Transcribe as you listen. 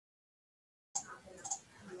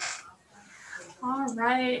All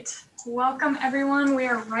right, welcome everyone. We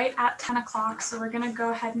are right at 10 o'clock, so we're going to go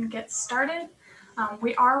ahead and get started.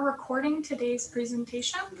 We are recording today's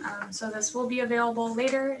presentation, so this will be available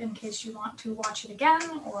later in case you want to watch it again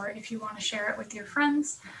or if you want to share it with your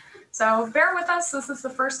friends. So bear with us, this is the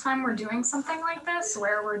first time we're doing something like this,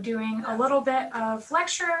 where we're doing a little bit of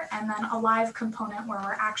lecture and then a live component where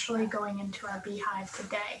we're actually going into our beehive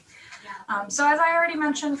today. So as I already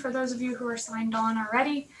mentioned, for those of you who are signed on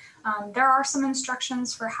already, there are some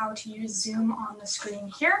instructions for how to use Zoom on the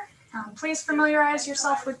screen here. Please familiarize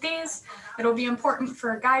yourself with these. It'll be important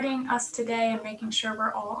for guiding us today and making sure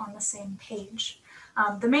we're all on the same page.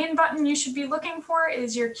 The main button you should be looking for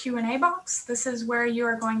is your Q&A box. This is where you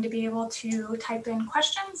are going to be able to type in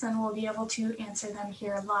questions and we'll be able to answer them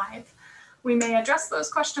here live. We may address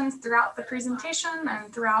those questions throughout the presentation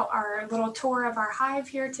and throughout our little tour of our hive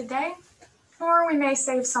here today, or we may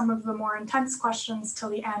save some of the more intense questions till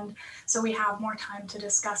the end so we have more time to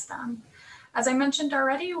discuss them. As I mentioned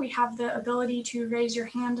already, we have the ability to raise your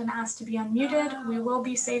hand and ask to be unmuted. We will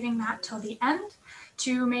be saving that till the end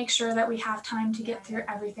to make sure that we have time to get through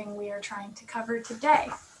everything we are trying to cover today.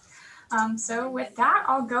 So with that,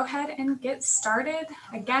 I'll go ahead and get started.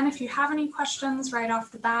 Again, if you have any questions right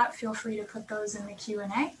off the bat, feel free to put those in the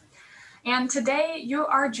Q&A. And today you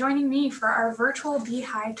are joining me for our virtual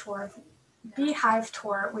beehive tour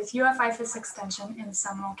with IFAS Extension in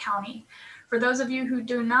Seminole County. For those of you who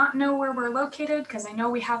do not know where we're located, because I know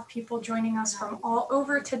we have people joining us from all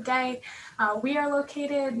over today, we are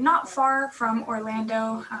located not far from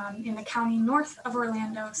Orlando, in the county north of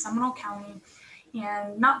Orlando, Seminole County,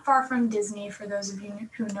 and not far from Disney, for those of you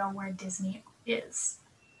who know where Disney is.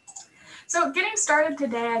 So getting started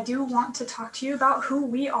today, I do want to talk to you about who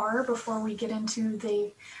we are before we get into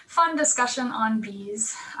the fun discussion on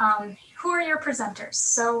bees. Who are your presenters?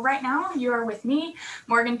 So right now you are with me,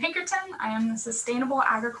 Morgan Pinkerton. I am the Sustainable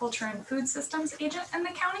Agriculture and Food Systems Agent in the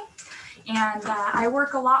county. And I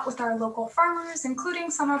work a lot with our local farmers,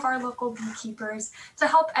 including some of our local beekeepers, to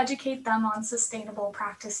help educate them on sustainable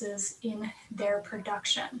practices in their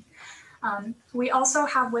production. We also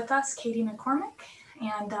have with us Katie McCormick,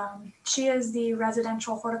 and she is the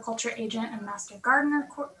Residential Horticulture Agent and Master Gardener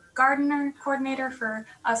Coordinator for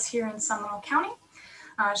us here in Seminole County.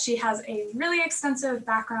 She has a really extensive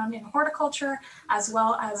background in horticulture as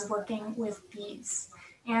well as working with bees.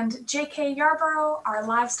 And J.K. Yarborough, our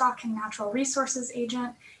Livestock and Natural Resources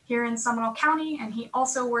Agent here in Seminole County, and he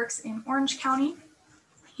also works in Orange County.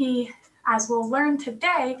 He, as we'll learn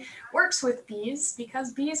today, works with bees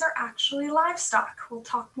because bees are actually livestock. We'll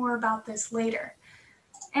talk more about this later.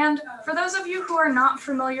 And for those of you who are not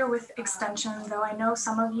familiar with Extension, though I know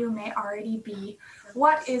some of you may already be,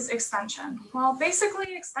 what is Extension? Well,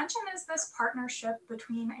 basically, Extension is this partnership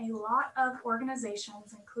between a lot of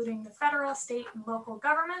organizations, including the federal, state, and local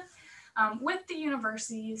government, with the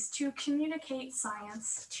universities to communicate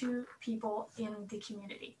science to people in the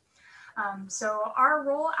community. So our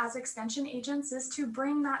role as extension agents is to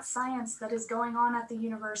bring that science that is going on at the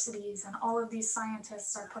universities, and all of these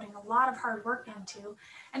scientists are putting a lot of hard work into,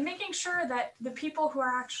 and making sure that the people who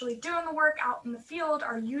are actually doing the work out in the field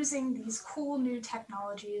are using these cool new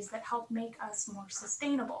technologies that help make us more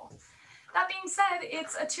sustainable. That being said,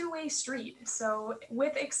 it's a two-way street. So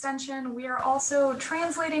with Extension, we are also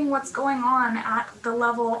translating what's going on at the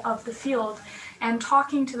level of the field and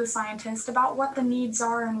talking to the scientists about what the needs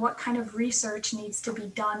are and what kind of research needs to be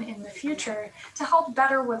done in the future to help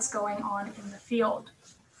better what's going on in the field.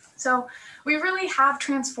 So we really have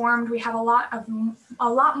transformed. We have a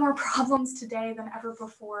lot more problems today than ever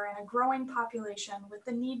before, and a growing population with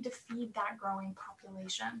the need to feed that growing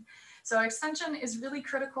population. So Extension is really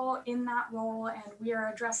critical in that role, and we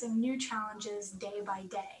are addressing new challenges day by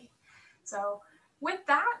day. So with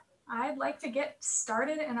that, I'd like to get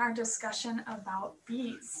started in our discussion about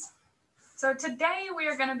bees. So today we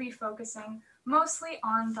are going to be focusing mostly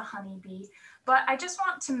on the honeybee, but I just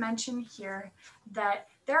want to mention here that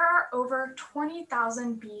there are over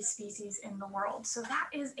 20,000 bee species in the world. So that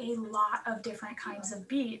is a lot of different kinds of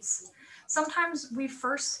bees. Sometimes we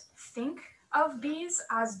first think of bees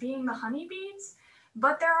as being the honeybees,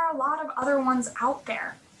 but there are a lot of other ones out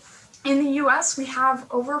there. In the US, we have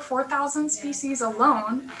over 4,000 species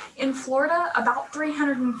alone. In Florida, about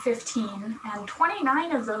 315, and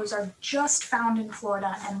 29 of those are just found in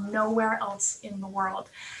Florida and nowhere else in the world.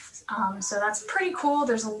 So that's pretty cool.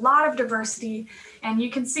 There's a lot of diversity, and you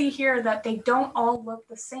can see here that they don't all look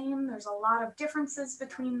the same. There's a lot of differences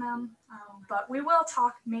between them, but we will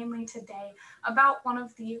talk mainly today about one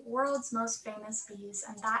of the world's most famous bees,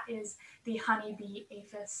 and that is the honeybee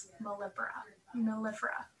Apis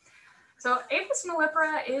mellifera. So Apis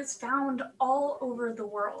mellifera is found all over the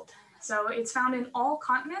world. So it's found in all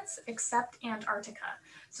continents except Antarctica.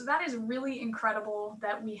 So that is really incredible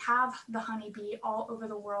that we have the honeybee all over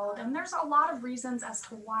the world, and there's a lot of reasons as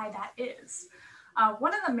to why that is.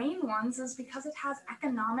 One of the main ones is because it has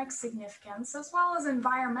economic significance as well as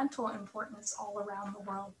environmental importance all around the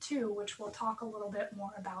world too, which we'll talk a little bit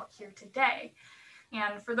more about here today.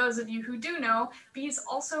 And for those of you who do know, bees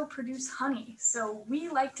also produce honey. So we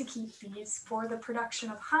like to keep bees for the production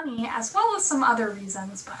of honey as well as some other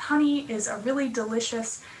reasons, but honey is a really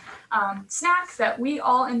delicious snack that we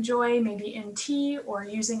all enjoy, maybe in tea or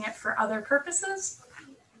using it for other purposes.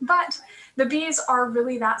 But the bees are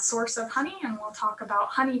really that source of honey, and we'll talk about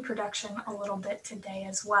honey production a little bit today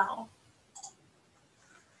as well.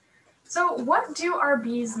 So what do our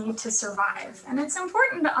bees need to survive? And it's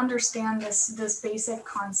important to understand this basic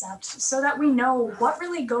concept so that we know what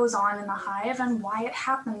really goes on in the hive and why it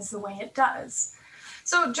happens the way it does.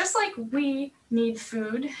 So just like we need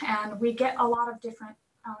food and we get a lot of different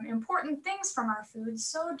important things from our food,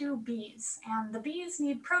 so do bees. And the bees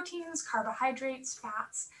need proteins, carbohydrates,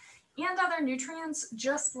 fats, and other nutrients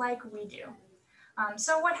just like we do.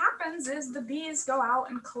 So what happens is the bees go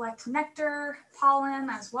out and collect nectar,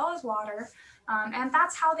 pollen, as well as water, and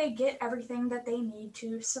that's how they get everything that they need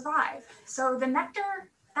to survive. So the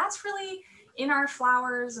nectar, that's really in our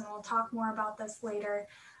flowers, and we'll talk more about this later.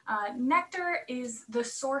 Nectar is the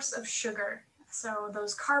source of sugar, so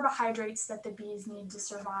those carbohydrates that the bees need to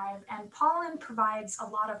survive, and pollen provides a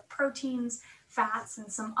lot of proteins, fats,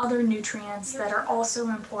 and some other nutrients that are also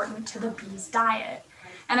important to the bees' diet.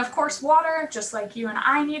 And of course, water, just like you and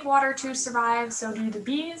I need water to survive, so do the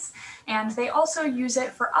bees. And they also use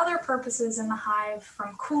it for other purposes in the hive,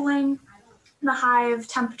 from cooling the hive,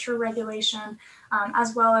 temperature regulation,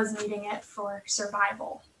 as well as needing it for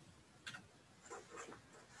survival.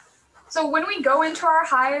 So when we go into our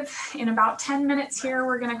hive, in about 10 minutes here,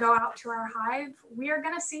 we're going to go out to our hive. We are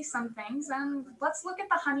going to see some things, and let's look at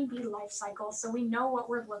the honeybee life cycle so we know what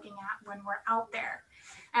we're looking at when we're out there.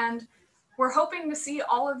 And we're hoping to see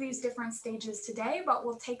all of these different stages today, but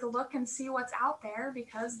we'll take a look and see what's out there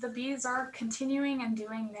because the bees are continuing and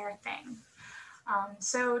doing their thing.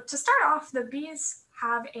 So to start off, the bees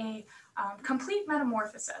have a complete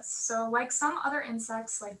metamorphosis. So like some other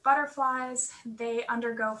insects, like butterflies, they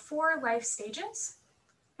undergo 4 life stages.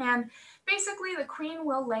 And basically the queen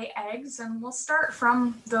will lay eggs, and we'll start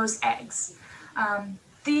from those eggs.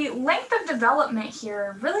 The length of development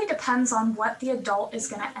here really depends on what the adult is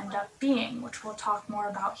going to end up being, which we'll talk more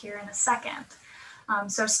about here in a second.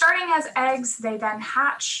 So starting as eggs, they then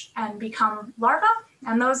hatch and become larvae,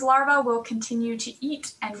 and those larvae will continue to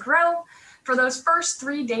eat and grow. For those first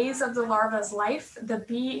 3 days of the larva's life, the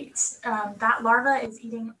bees, that larva is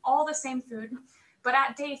eating all the same food, but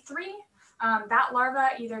at day 3, that larva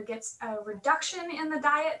either gets a reduction in the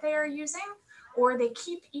diet they are using, or they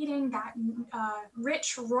keep eating that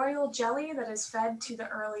rich royal jelly that is fed to the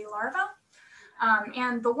early larva.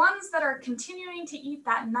 And the ones that are continuing to eat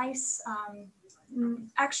that nice,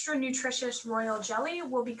 extra nutritious royal jelly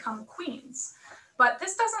will become queens. But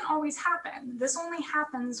this doesn't always happen. This only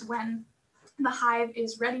happens when the hive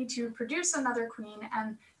is ready to produce another queen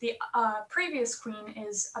and the previous queen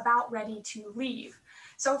is about ready to leave.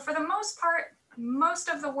 So for the most part, most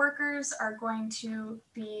of the workers are going to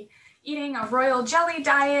be eating a royal jelly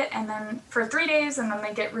diet and then for 3 days, and then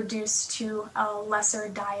they get reduced to a lesser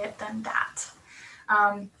diet than that.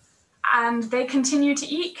 And they continue to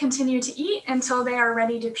eat until they are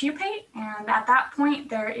ready to pupate. And at that point,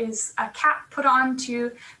 there is a cap put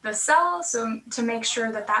onto the cell so to make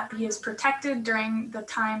sure that that bee is protected during the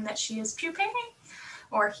time that she is pupating,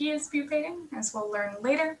 or he is pupating, as we'll learn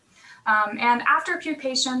later. And after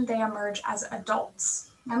pupation, they emerge as adults.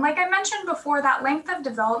 And like I mentioned before, that length of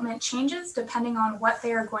development changes depending on what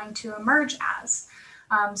they are going to emerge as.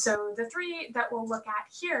 So the 3 that we'll look at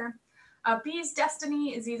here, a bee's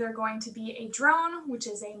destiny is either going to be a drone, which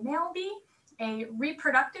is a male bee, a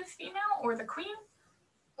reproductive female, or the queen,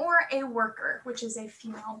 or a worker, which is a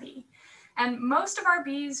female bee. And most of our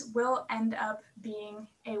bees will end up being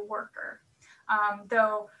a worker,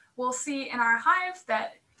 though we'll see in our hive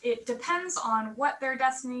that it depends on what their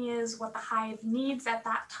destiny is, what the hive needs at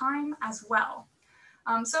that time as well.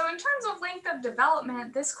 So in terms of length of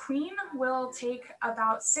development, this queen will take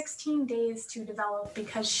about 16 days to develop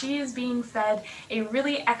because she is being fed a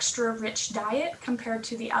really extra rich diet compared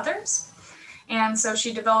to the others. And so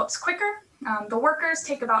she develops quicker. The workers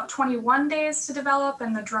take about 21 days to develop,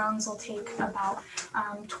 and the drones will take about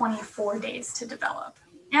 24 days to develop.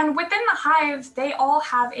 And within the hive, they all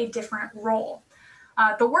have a different role.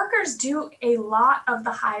 The workers do a lot of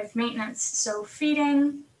the hive maintenance, so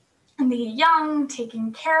feeding the young,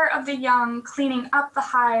 taking care of the young, cleaning up the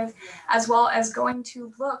hive, as well as going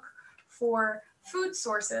to look for food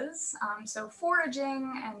sources, so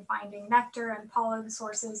foraging and finding nectar and pollen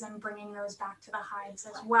sources and bringing those back to the hives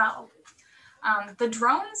as well. The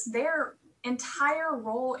drones, their entire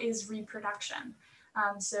role is reproduction.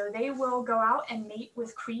 So they will go out and mate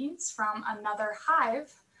with queens from another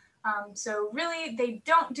hive. So really, they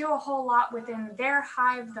don't do a whole lot within their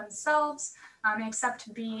hive themselves, except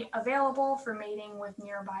to be available for mating with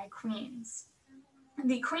nearby queens.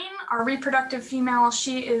 The queen, our reproductive female,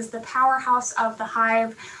 she is the powerhouse of the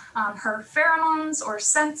hive. Her pheromones or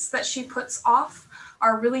scents that she puts off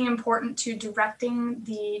are really important to directing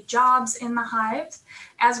the jobs in the hive,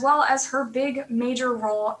 as well as her big major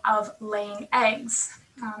role of laying eggs.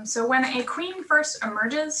 So when a queen first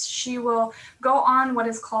emerges, she will go on what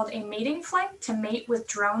is called a mating flight to mate with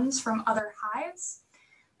drones from other hives.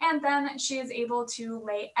 And then she is able to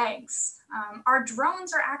lay eggs. Our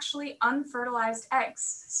drones are actually unfertilized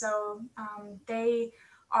eggs. So they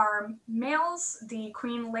are males. The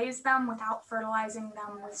queen lays them without fertilizing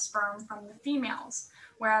them with sperm from the females,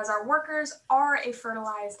 whereas our workers are a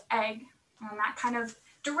fertilized egg, and that kind of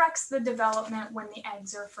directs the development when the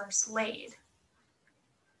eggs are first laid.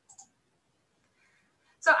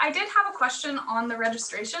 So I did have a question on the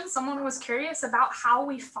registration. Someone was curious about how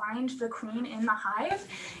we find the queen in the hive,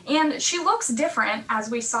 and she looks different,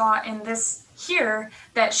 as we saw in this here,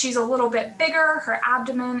 that she's a little bit bigger, her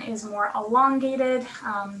abdomen is more elongated,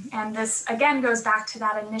 and this again goes back to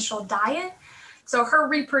that initial diet. So her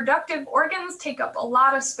reproductive organs take up a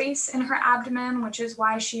lot of space in her abdomen, which is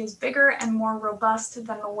why she is bigger and more robust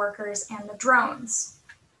than the workers and the drones.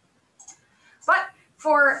 But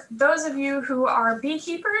for those of you who are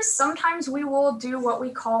beekeepers, sometimes we will do what we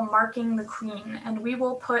call marking the queen, and we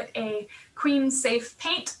will put a queen safe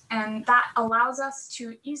paint, and that allows us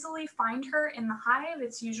to easily find her in the hive.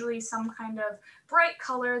 It's usually some kind of bright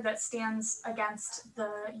color that stands against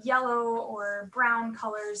the yellow or brown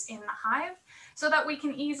colors in the hive, so that we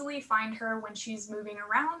can easily find her when she's moving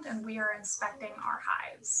around and we are inspecting our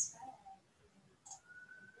hives.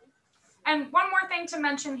 And one more thing to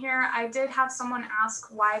mention here, I did have someone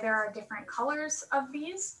ask why there are different colors of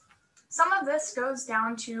bees. Some of this goes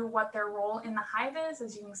down to what their role in the hive is.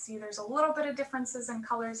 As you can see, there's a little bit of differences in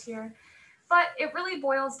colors here, but it really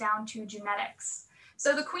boils down to genetics.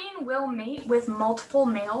 So the queen will mate with multiple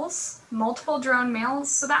males, multiple drone males.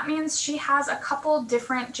 So that means she has a couple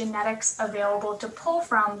different genetics available to pull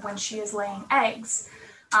from when she is laying eggs.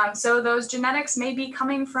 So those genetics may be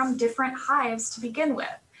coming from different hives to begin with.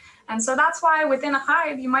 And so that's why within a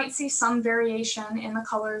hive, you might see some variation in the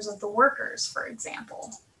colors of the workers, for example.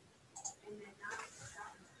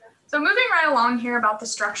 So moving right along here about the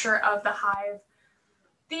structure of the hive,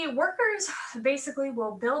 the workers basically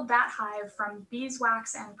will build that hive from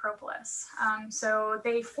beeswax and propolis. So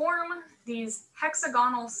they form these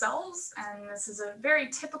hexagonal cells, and this is a very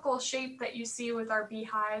typical shape that you see with our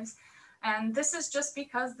beehives. And this is just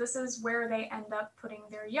because this is where they end up putting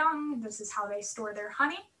their young. This is how they store their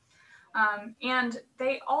honey. And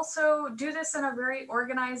they also do this in a very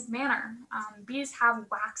organized manner. Bees have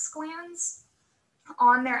wax glands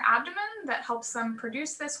on their abdomen that helps them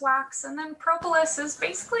produce this wax, and then propolis is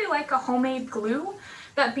basically like a homemade glue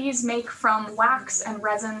that bees make from wax and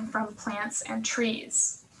resin from plants and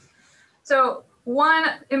trees. So one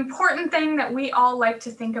important thing that we all like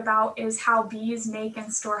to think about is how bees make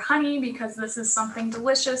and store honey, because this is something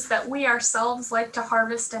delicious that we ourselves like to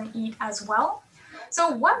harvest and eat as well. So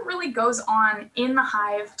what really goes on in the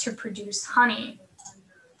hive to produce honey?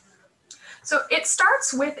 So it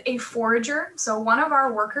starts with a forager. So one of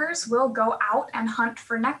our workers will go out and hunt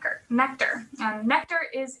for nectar. And nectar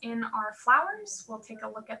is in our flowers. We'll take a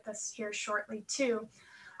look at this here shortly too.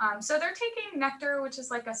 So they're taking nectar, which is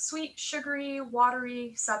like a sweet, sugary,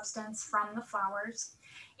 watery substance from the flowers.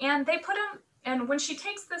 And they put them, and when she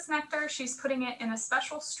takes this nectar, she's putting it in a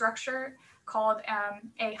special structure called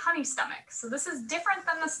a honey stomach. So this is different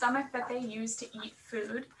than the stomach that they use to eat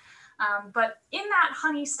food. But in that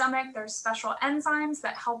honey stomach, there's special enzymes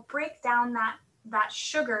that help break down that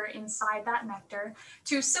sugar inside that nectar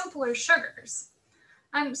to simpler sugars.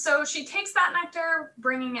 And so she takes that nectar,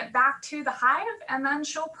 bringing it back to the hive, and then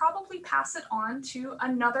she'll probably pass it on to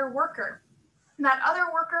another worker. That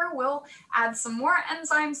other worker will add some more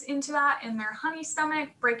enzymes into that in their honey stomach,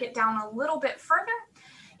 break it down a little bit further.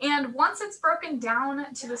 And once it's broken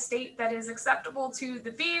down to the state that is acceptable to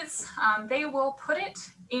the bees, they will put it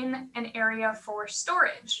in an area for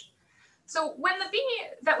storage. So when the bee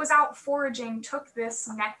that was out foraging took this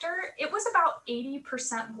nectar, it was about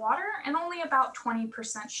 80% water and only about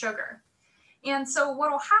 20% sugar. And so what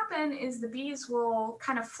will happen is the bees will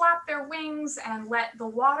kind of flap their wings and let the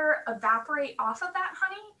water evaporate off of that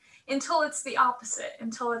honey until it's the opposite,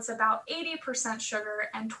 until it's about 80% sugar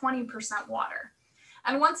and 20% water.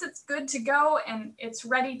 And once it's good to go and it's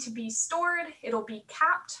ready to be stored, it'll be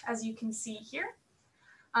capped, as you can see here.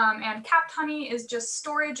 And capped honey is just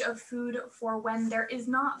storage of food for when there is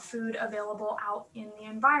not food available out in the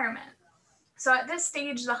environment. So at this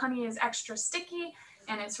stage, the honey is extra sticky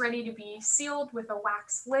and it's ready to be sealed with a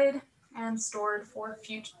wax lid and stored for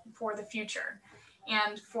the future.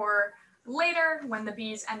 And for later, when the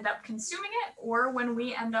bees end up consuming it, or when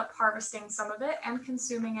we end up harvesting some of it and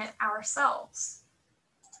consuming it ourselves.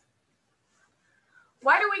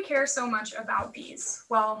 Why do we care so much about bees?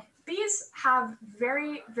 Well, bees have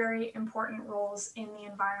very, very important roles in the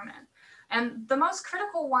environment. And the most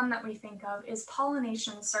critical one that we think of is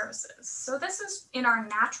pollination services. So this is in our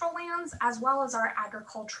natural lands as well as our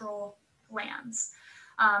agricultural lands.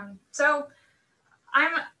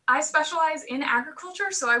 I specialize in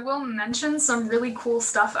agriculture, so I will mention some really cool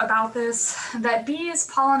stuff about this, that bees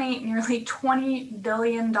pollinate nearly $20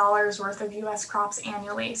 billion worth of US crops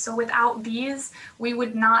annually. So without bees, we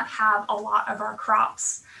would not have a lot of our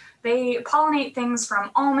crops. They pollinate things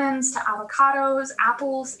from almonds to avocados,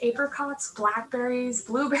 apples, apricots, blackberries,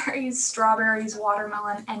 blueberries, strawberries,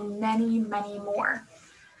 watermelon, and many, many more.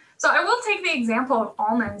 So I will take the example of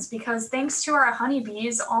almonds because thanks to our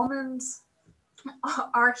honeybees, almonds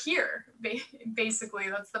are here, basically.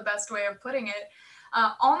 That's the best way of putting it.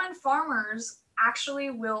 Almond farmers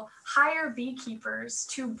actually will hire beekeepers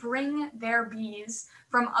to bring their bees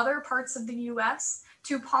from other parts of the US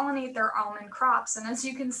to pollinate their almond crops. And as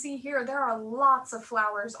you can see here, there are lots of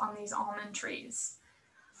flowers on these almond trees.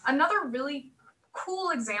 Another really cool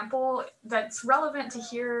example that's relevant to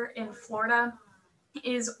here in Florida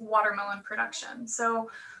is watermelon production. So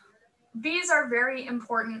bees are very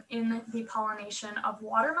important in the pollination of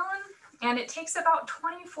watermelon, and it takes about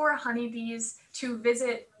 24 honeybees to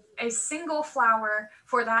visit a single flower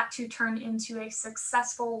for that to turn into a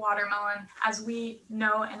successful watermelon as we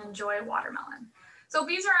know and enjoy watermelon. So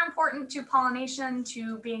bees are important to pollination,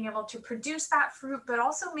 to being able to produce that fruit, but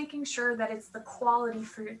also making sure that it's the quality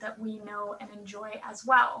fruit that we know and enjoy as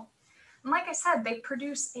well. And like I said, they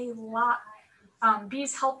produce a lot.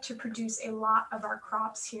 Bees help to produce a lot of our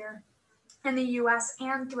crops here in the US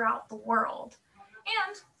and throughout the world.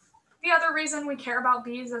 And the other reason we care about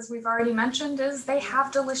bees, as we've already mentioned, is they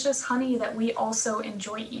have delicious honey that we also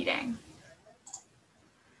enjoy eating.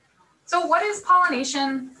 So what is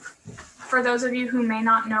pollination? For those of you who may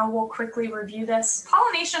not know, we'll quickly review this.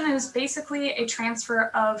 Pollination is basically a transfer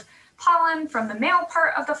of pollen from the male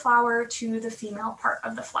part of the flower to the female part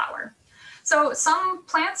of the flower. So some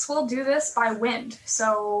plants will do this by wind.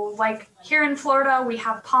 So like here in Florida, we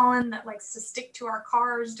have pollen that likes to stick to our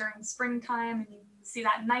cars during springtime, and you see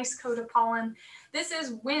that nice coat of pollen. This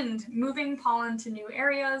is wind moving pollen to new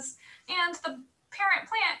areas, and the parent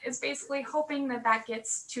plant is basically hoping that that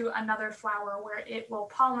gets to another flower where it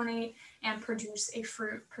will pollinate and produce a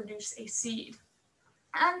fruit, produce a seed.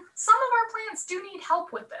 And some of our plants do need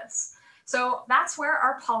help with this. So that's where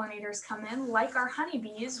our pollinators come in, like our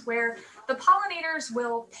honeybees, where the pollinators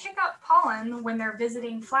will pick up pollen when they're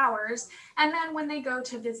visiting flowers, and then when they go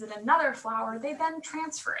to visit another flower, they then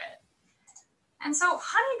transfer it. And so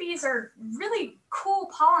honeybees are really cool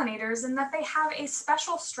pollinators in that they have a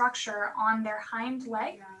special structure on their hind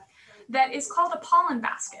leg that is called a pollen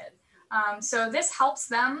basket. So this helps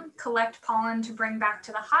them collect pollen to bring back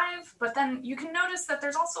to the hive, but then you can notice that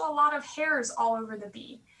there's also a lot of hairs all over the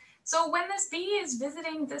bee. So when this bee is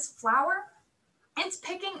visiting this flower, it's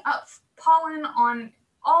picking up pollen on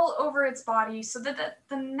all over its body so that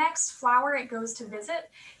the next flower it goes to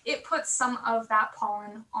visit, it puts some of that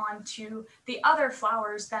pollen onto the other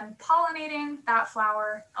flowers, then pollinating that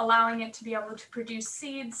flower, allowing it to be able to produce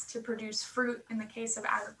seeds, to produce fruit in the case of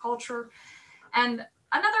agriculture. And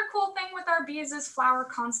another cool thing with our bees is flower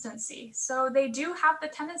constancy. So they do have the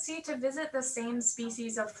tendency to visit the same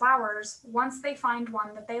species of flowers once they find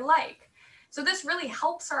one that they like. So this really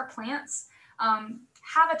helps our plants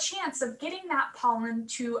have a chance of getting that pollen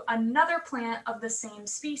to another plant of the same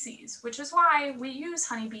species, which is why we use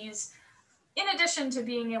honeybees in addition to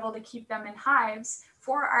being able to keep them in hives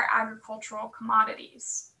for our agricultural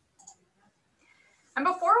commodities. And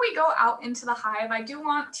before we go out into the hive, I do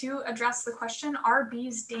want to address the question, are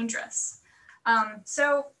bees dangerous?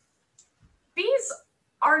 So bees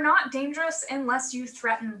are not dangerous unless you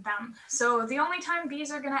threaten them. So the only time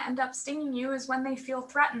bees are going to end up stinging you is when they feel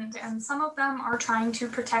threatened, and some of them are trying to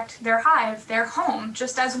protect their hive, their home,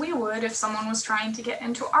 just as we would if someone was trying to get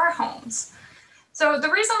into our homes. So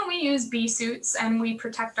the reason we use bee suits and we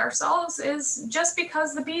protect ourselves is just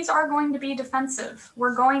because the bees are going to be defensive.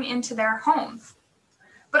 We're going into their home.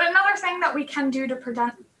 But another thing that we can do to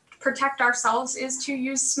protect ourselves is to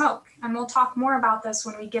use smoke. And we'll talk more about this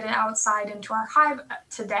when we get outside into our hive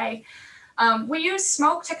today. We use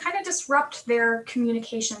smoke to kind of disrupt their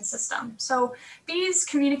communication system. So bees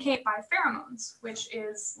communicate by pheromones, which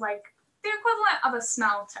is like the equivalent of a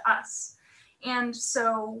smell to us. And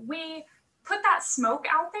so we put that smoke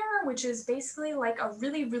out there, which is basically like a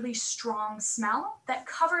really, really strong smell that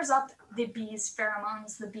covers up the bees'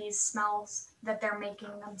 pheromones, the bees' smells that they're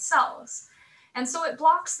making themselves. And so it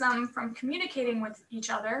blocks them from communicating with each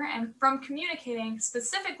other and from communicating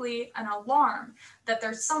specifically an alarm that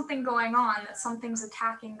there's something going on, that something's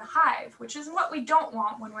attacking the hive, which is what we don't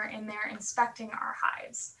want when we're in there inspecting our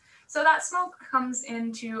hives. So that smoke comes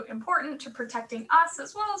into important to protecting us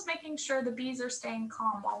as well as making sure the bees are staying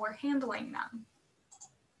calm while we're handling them.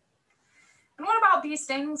 And what about bee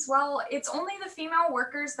stings? Well, it's only the female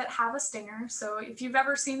workers that have a stinger. So if you've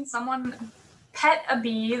ever seen someone pet a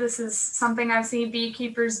bee, this is something I've seen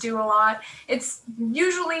beekeepers do a lot. It's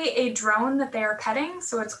usually a drone that they are petting.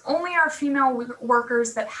 So it's only our female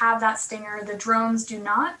workers that have that stinger. The drones do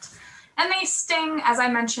not. And they sting, as I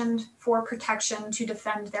mentioned, for protection to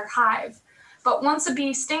defend their hive. But once a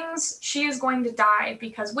bee stings, she is going to die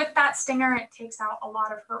because with that stinger, it takes out a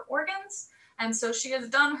lot of her organs. And so she has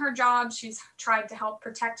done her job. She's tried to help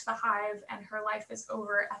protect the hive, and her life is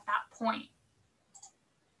over at that point.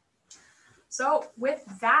 So with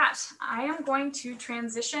that, I am going to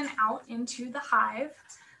transition out into the hive.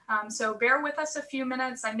 So bear with us a few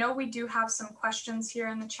minutes. I know we do have some questions here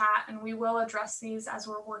in the chat, and we will address these as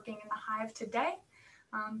we're working in the hive today.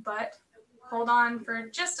 But hold on for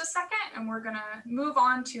just a second, and we're going to move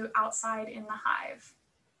on to outside in the hive.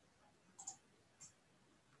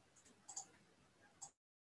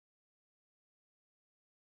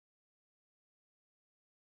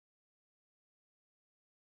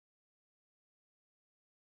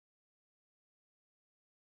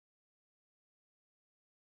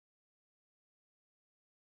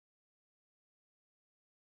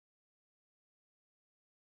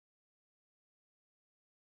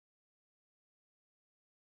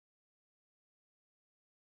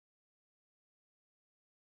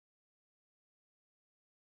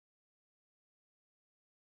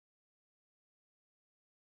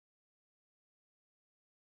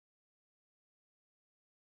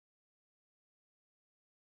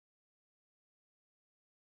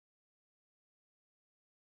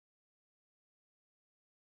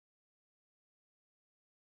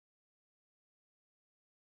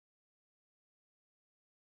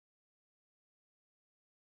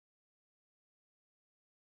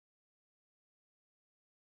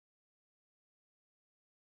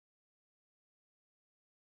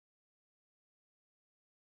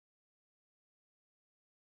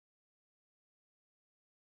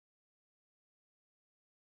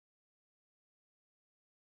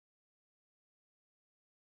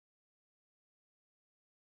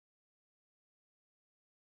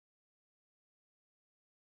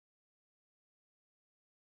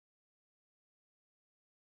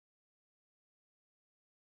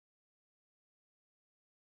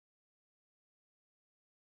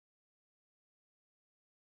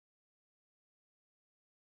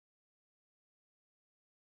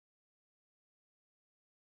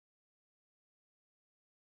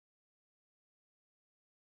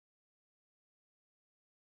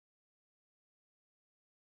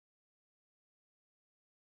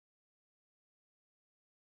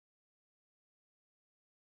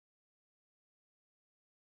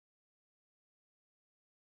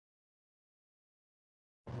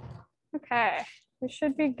 Okay, we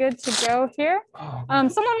should be good to go here.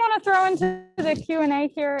 Someone want to throw into the Q&A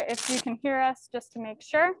here if you can hear us, just to make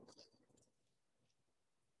sure.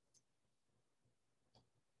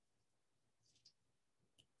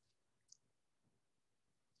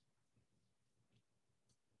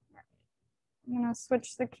 I'm going to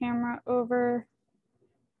switch the camera over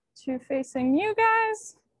to facing you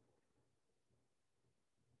guys.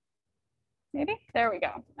 Maybe? There we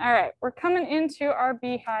go. All right, we're coming into our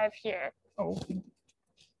beehive here. Oh,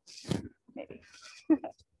 maybe.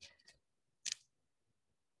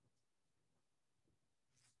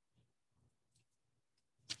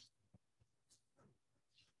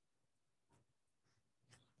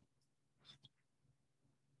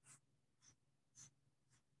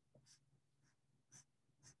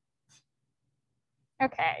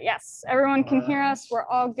 Okay, yes, everyone can hear us. We're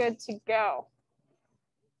all good to go.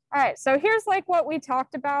 All right, so here's like what we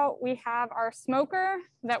talked about. We have our smoker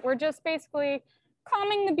that we're just basically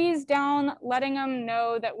calming the bees down, letting them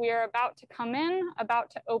know that we are about to come in, about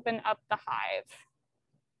to open up the hive.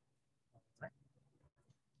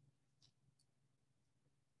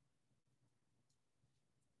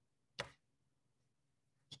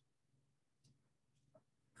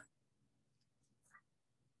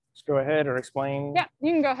 Go ahead or explain. Yeah,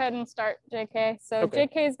 you can go ahead and start, JK. So Okay.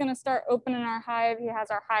 JK is going to start opening our hive. He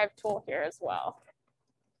has our hive tool here as well.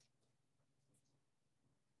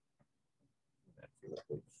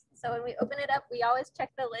 So when we open it up, we always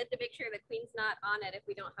check the lid to make sure the queen's not on it if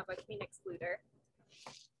we don't have a queen excluder.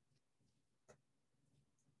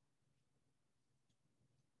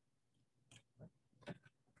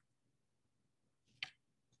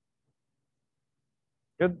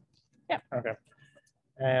 Good? Yeah. Okay.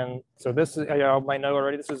 And so this is, y'all might know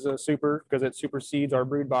already, this is a super because it supersedes our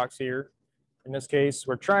brood box here. In this case,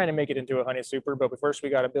 we're trying to make it into a honey super, but first we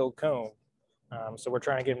got to build comb. So we're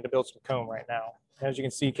trying to get him to build some comb right now. As you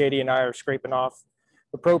can see, Katie and I are scraping off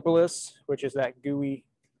the propolis, which is that gooey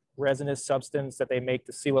resinous substance that they make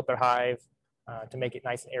to seal up their hive to make it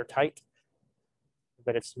nice and airtight.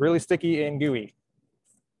 But it's really sticky and gooey.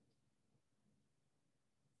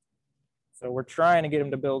 So we're trying to get him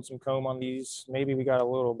to build some comb on these. Maybe we got a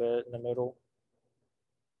little bit in the middle.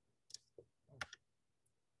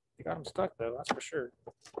 We got him stuck though, that's for sure.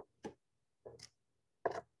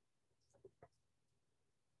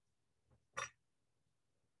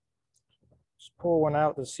 Just pull one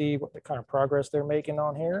out to see what the kind of progress they're making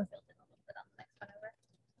on here.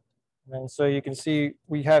 And so you can see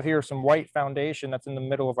we have here some white foundation that's in the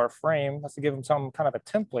middle of our frame. That's to give them some kind of a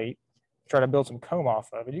template, try to build some comb off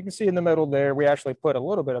of it. You can see in the middle there, we actually put a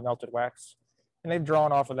little bit of melted wax and they've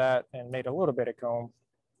drawn off of that and made a little bit of comb,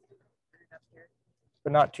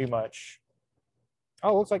 but not too much.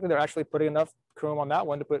 Oh, it looks like they're actually putting enough comb on that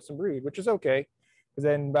one to put some brood, which is okay. Because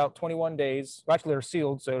then about 21 days, well, actually they're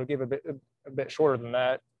sealed, so to give a bit shorter than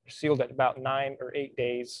that, they're sealed at about 9 or 8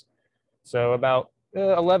 days. So about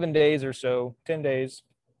 11 days or so, 10 days,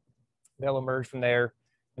 they'll emerge from there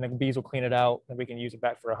and the bees will clean it out and we can use it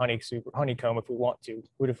back for a honeycomb if we want to.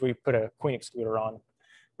 What if we put a queen excluder on?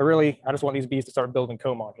 But really, I just want these bees to start building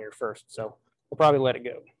comb on here first. So we'll probably let it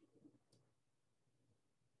go.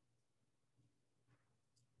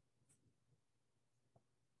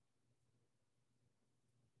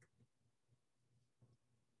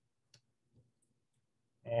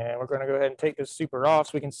 And we're going to go ahead and take this super off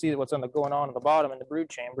so we can see what's going on at the bottom in the brood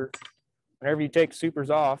chamber. Whenever you take supers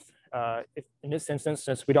off, if in this instance,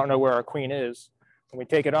 since we don't know where our queen is, when we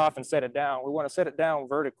take it off and set it down, we want to set it down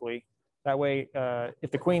vertically. That way, if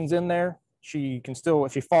the queen's in there, she can still,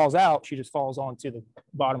 if she falls out, she just falls onto the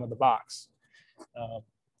bottom of the box.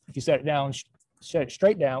 If you set it down, set it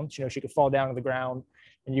straight down, she could fall down to the ground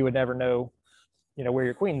and you would never know, where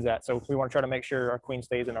your queen's at. So we want to try to make sure our queen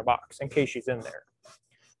stays in our box in case she's in there.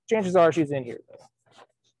 Chances are she's in here though.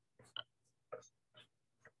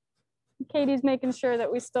 Katie's making sure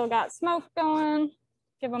that we still got smoke going.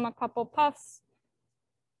 Give them a couple puffs.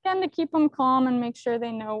 Again, to keep them calm and make sure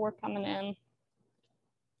they know we're coming in.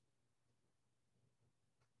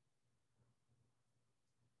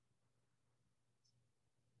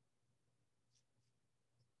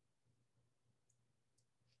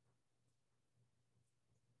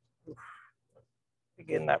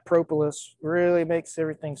 Again, that propolis really makes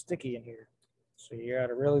everything sticky in here. So you got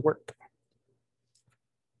to really work.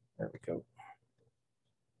 There we go.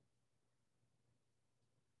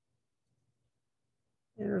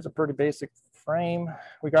 Here's a pretty basic frame.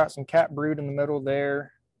 We got some cat brood in the middle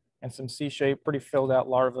there and some C-shaped, pretty filled out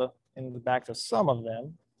larvae in the backs of some of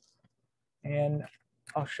them. And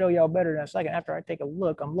I'll show y'all better in a second. After I take a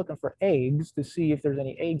look, I'm looking for eggs to see if there's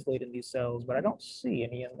any eggs laid in these cells, but I don't see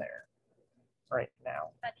any in there right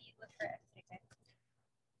now. How do you look for eggs?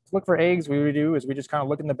 Look for eggs, what we do is we just kind of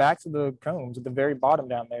look in the backs of the combs at the very bottom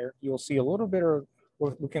down there. You'll see a little bit of,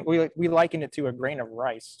 we liken it to a grain of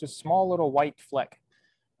rice, just small little white fleck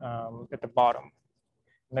at the bottom.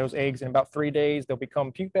 And those eggs in about 3 days, they'll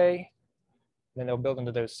become pupae, then they'll build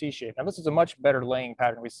into those C-shape. Now this is a much better laying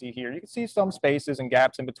pattern we see here. You can see some spaces and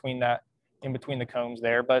gaps in between the combs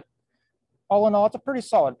there, but all in all, it's a pretty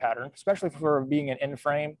solid pattern, especially for being an end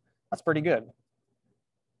frame. That's pretty good.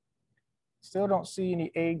 Still don't see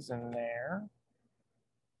any eggs in there.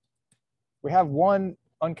 We have one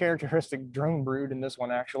uncharacteristic drone brood in this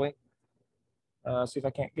one, actually. See if I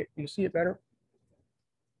can't get you to see it better.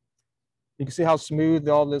 You can see how smooth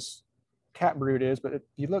all this cat brood is, but if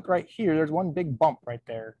you look right here, there's one big bump right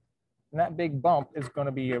there. And that big bump is going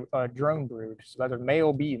to be a drone brood. So there's a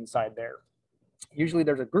male bee inside there. Usually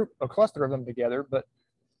there's a cluster of them together, but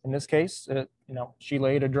in this case, she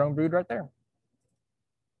laid a drone brood right there.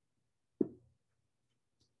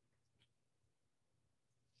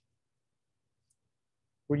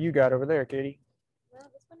 What do you got over there, Katie? Well,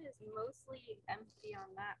 this one is mostly empty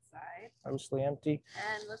on that side. Mostly empty.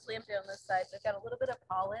 And mostly empty on this side. So I've got a little bit of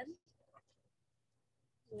pollen,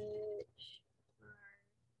 which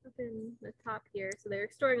are up in the top here. So they're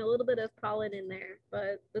storing a little bit of pollen in there,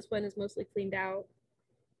 but this one is mostly cleaned out,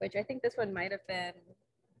 which I think this one might have been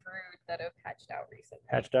brood that have hatched out recently.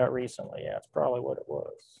 Hatched out recently, yeah, that's probably what it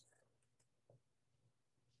was.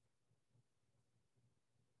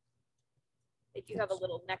 They do have a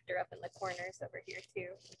little nectar up in the corners over here too,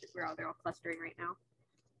 which is where they're all clustering right now.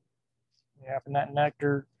 Yeah, and that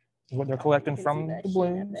nectar is what they're collecting from the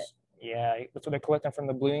blooms. Yeah, that's what they're collecting from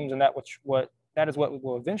the blooms, and that is what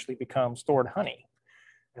will eventually become stored honey.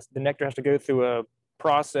 The nectar has to go through a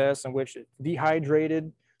process in which it's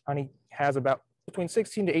dehydrated. Honey has about between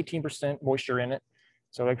 16 to 18% moisture in it.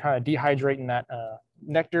 So they're kind of dehydrating that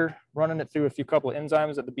nectar, running it through a couple of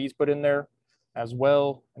enzymes that the bees put in there as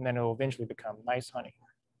well, and then it will eventually become nice honey.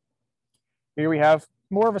 Here we have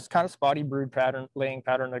more of a kind of spotty brood pattern, laying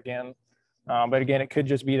pattern again. But again, it could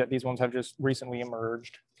just be that these ones have just recently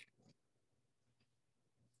emerged.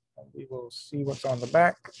 And we will see what's on the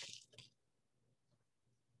back.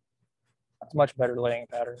 That's a much better laying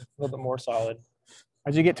pattern, a little bit more solid.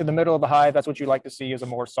 As you get to the middle of the hive, that's what you like to see, is a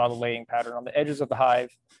more solid laying pattern. On the edges of the hive,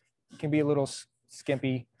 it can be a little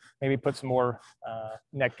skimpy. Maybe put some more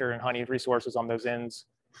nectar and honey resources on those ends.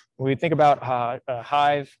 When we think about a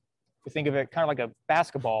hive, we think of it kind of like a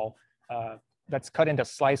basketball that's cut into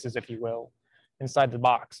slices, if you will, inside the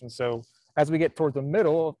box. And so as we get towards the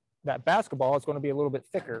middle of that basketball, it's going to be a little bit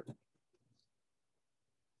thicker.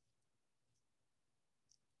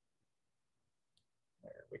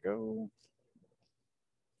 There we go.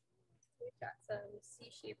 We've got some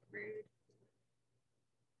C-shaped brood.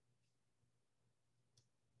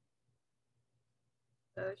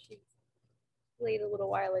 So she laid a little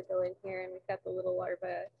while ago in here, and we've got the little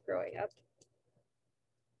larva growing up.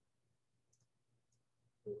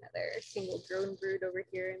 Another single drone brood over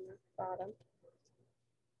here in the bottom.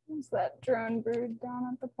 There's that drone brood down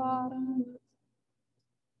at the bottom.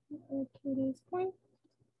 Where Katie's point.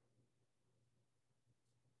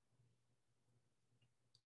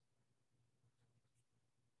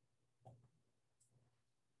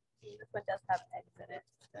 This one does have eggs in it,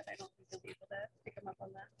 but I don't think you'll be able to pick them up on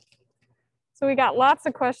that. So we got lots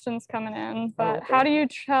of questions coming in, but okay. How do you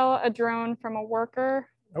tell a drone from a worker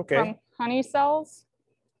from honey cells?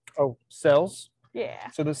 Oh, cells? Yeah.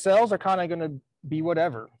 So the cells are kind of going to be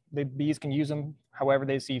whatever. The bees can use them however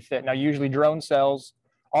they see fit. Now, usually drone cells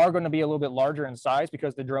are going to be a little bit larger in size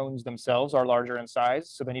because the drones themselves are larger in size.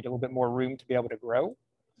 So they need a little bit more room to be able to grow.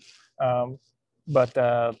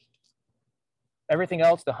 But everything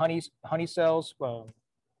else, the honey cells,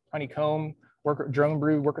 honeycomb, drone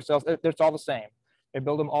brood, worker cells, they're all the same. They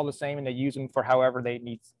build them all the same and they use them for however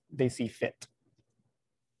they see fit.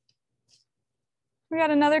 We got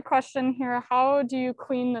another question here. How do you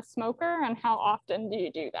clean the smoker and how often do you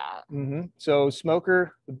do that? So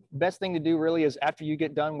smoker, the best thing to do really is after you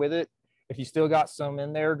get done with it, if you still got some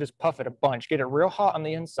in there, just puff it a bunch, get it real hot on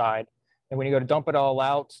the inside. And when you go to dump it all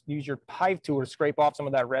out, use your hive tool to scrape off some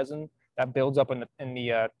of that resin that builds up in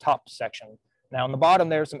the top section. Now on the bottom,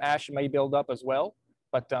 there's some ash that may build up as well,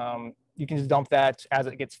 but you can just dump that as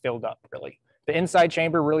it gets filled up really. The inside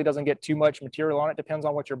chamber really doesn't get too much material on it, depends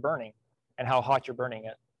on what you're burning and how hot you're burning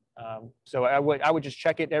it. So I would just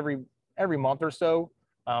check it every month or so,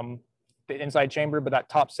 the inside chamber, but that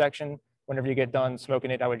top section, whenever you get done smoking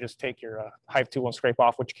it, I would just take your hive tool and scrape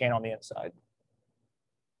off what you can on the inside.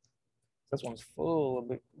 This one's full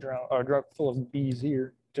of bees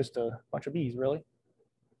here, just a bunch of bees, really.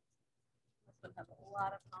 This one has a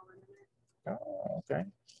lot of pollen in it. Oh, okay.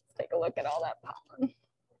 Let's take a look at all that pollen.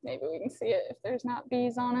 Maybe we can see it if there's not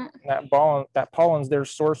bees on it. That pollen's their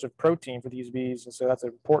source of protein for these bees, and so that's an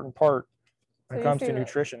important part when it comes to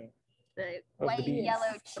nutrition. The white,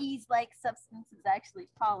 yellow, cheese-like substance is actually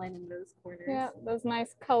pollen in those corners. Yeah, those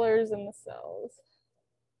nice colors in the cells.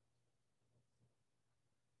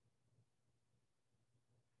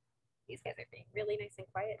 These guys are being really nice and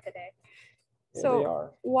quiet today. Yeah, so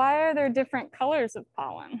why are there different colors of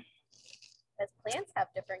pollen? Because plants have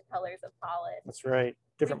different colors of pollen. That's right.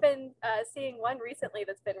 We've been seeing one recently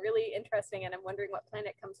that's been really interesting, and I'm wondering what plant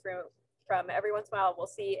it comes from. Every once in a while, we'll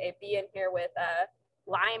see a bee in here with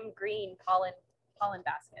lime green pollen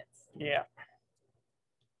baskets. Yeah.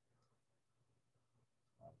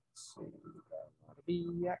 Let's see, a lot of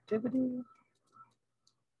bee activity.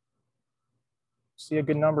 See a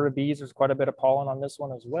good number of bees. There's quite a bit of pollen on this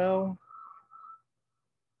one as well.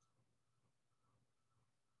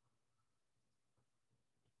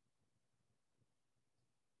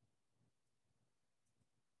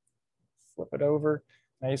 Flip it over.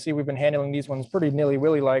 Now you see we've been handling these ones pretty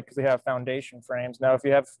nilly-willy-like because they have foundation frames. Now if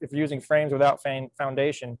you're using frames without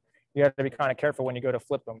foundation, you have to be kind of careful when you go to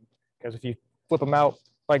flip them, because if you flip them out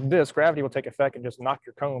like this, gravity will take effect and just knock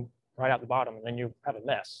your comb right out the bottom, and then you have a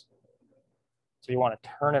mess. So you want to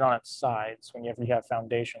turn it on its sides when you have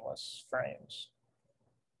foundationless frames.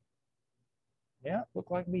 Yeah, look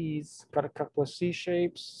like bees. Got a couple of C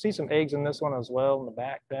shapes. See some eggs in this one as well in the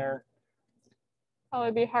back there.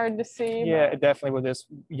 Probably be hard to see. Yeah, definitely with this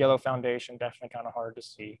yellow foundation, definitely kind of hard to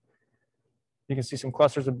see. You can see some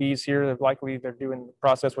clusters of bees here. They're doing the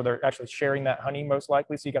process where they're actually sharing that honey most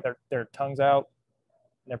likely. So you got their tongues out.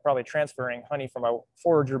 And they're probably transferring honey from a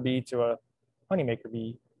forager bee to a honeymaker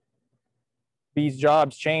bee. Bees'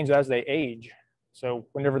 jobs change as they age. So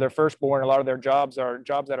whenever they're first born, a lot of their jobs are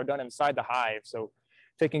jobs that are done inside the hive. So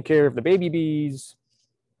taking care of the baby bees,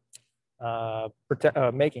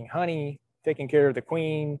 making honey, taking care of the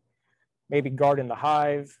queen, maybe guarding the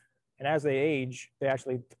hive. And as they age, they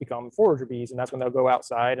actually become forager bees, and that's when they'll go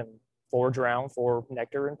outside and forage around for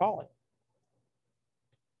nectar and pollen.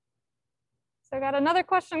 So I got another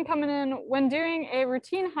question coming in. When doing a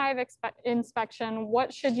routine hive inspection,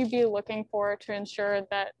 what should you be looking for to ensure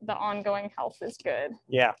that the ongoing health is good?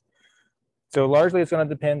 Yeah. So largely it's going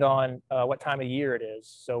to depend on what time of year it is.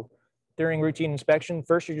 So during routine inspection,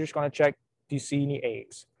 first you're just going to check, do you see any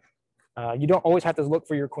eggs? You don't always have to look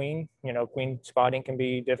for your queen. You know, queen spotting can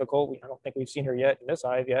be difficult. I don't think we've seen her yet in this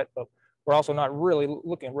hive yet, but we're also not really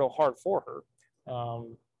looking real hard for her.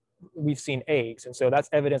 We've seen eggs, and so that's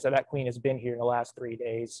evidence that queen has been here in the last 3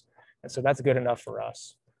 days, and so that's good enough for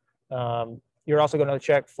us. You're also going to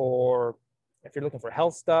check for, if you're looking for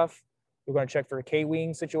health stuff, you're going to check for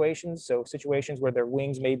K-wing situations, so situations where their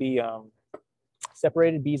wings may be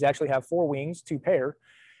separated. Bees actually have 4 wings, 2 pair,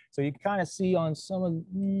 so you can kind of see on some of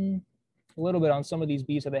a little bit on some of these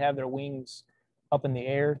bees, so they have their wings up in the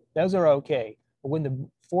air. Those are okay, but when the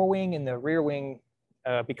forewing and the rear wing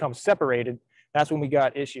become separated, that's when we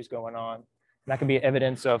got issues going on. And that can be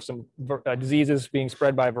evidence of some diseases being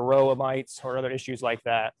spread by varroa mites or other issues like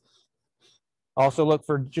that. Also look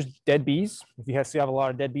for just dead bees. If you have a lot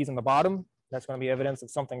of dead bees on the bottom, that's going to be evidence of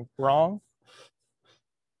something wrong.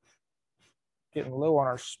 Getting low on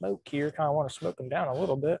our smoke here. Kind of want to smoke them down a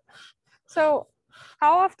little bit. So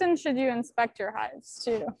how often should you inspect your hives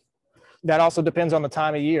too? That also depends on the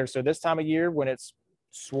time of year. So this time of year, when it's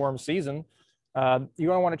swarm season, you're going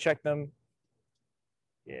to want to check them.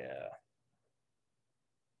 Yeah.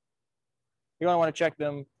 You're going to want to check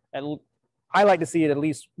them. I like to see it at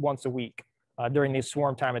least once a week during the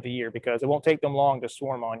swarm time of the year, because it won't take them long to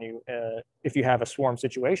swarm on you if you have a swarm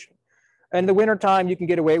situation. In the winter time, you can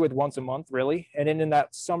get away with once a month, really. And then in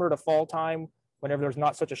that summer to fall time, whenever there's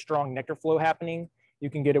not such a strong nectar flow happening,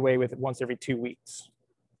 you can get away with it once every 2 weeks.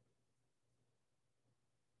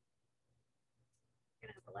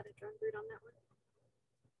 Gonna have to let it drone brood on that one.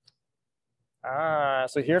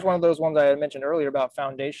 So here's one of those ones I had mentioned earlier about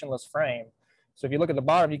foundationless frame. So if you look at the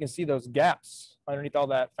bottom, you can see those gaps underneath all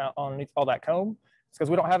that comb. It's because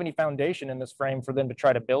we don't have any foundation in this frame for them to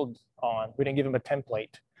try to build on. We didn't give them a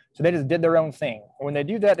template. So they just did their own thing. And when they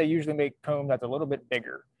do that, they usually make comb that's a little bit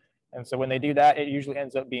bigger. And so when they do that, it usually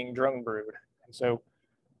ends up being drone brood. And so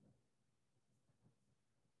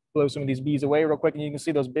blow some of these bees away real quick, and you can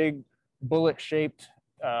see those big bullet-shaped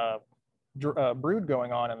brood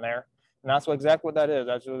going on in there. And that's exactly what that is.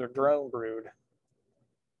 That's their drone brood,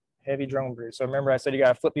 heavy drone brood. So remember I said you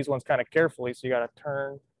got to flip these ones kind of carefully. So you got to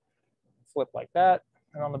turn, flip like that.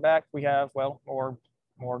 And on the back, we have, well, more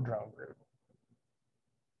drone brood.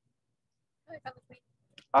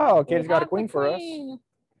 Oh, Katie's got a queen for us.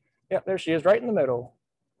 Yep, there she is, right in the middle.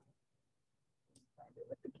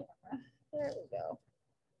 There we go.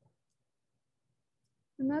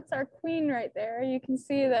 And that's our queen right there. You can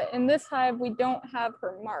see that in this hive, we don't have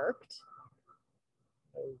her marked.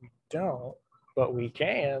 No, we don't, but we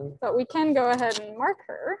can. But we can go ahead and mark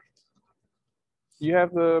her. You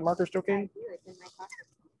have the marker still, Katie?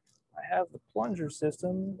 I have the plunger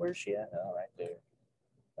system. Where's she at? Oh, right there.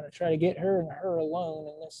 I'm gonna try to get her and her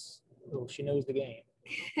alone in this. Oh, she knows the game.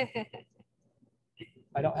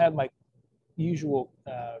 I don't have my usual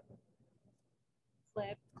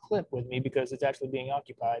clip with me because it's actually being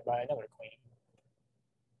occupied by another queen.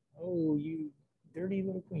 Oh, you dirty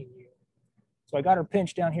little queen, you. So I got her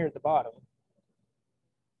pinched down here at the bottom.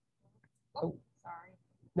 Oh, sorry.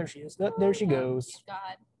 there she is. There she goes.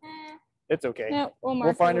 God. It's okay. Yeah,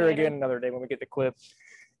 We'll find her again another day when we get the clip.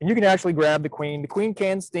 And you can actually grab the queen. The queen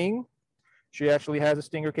can sting. She actually has a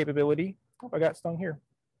stinger capability. Oh, I got stung here.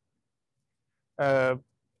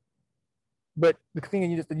 But the thing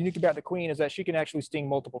the unique about the queen is that she can actually sting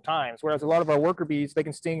multiple times. Whereas a lot of our worker bees, they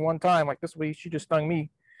can sting one time, like this bee, she just stung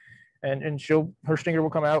me. And her stinger will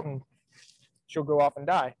come out and she'll go off and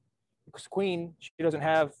die. Because queen, she doesn't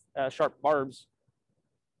have sharp barbs.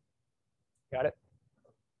 Got it?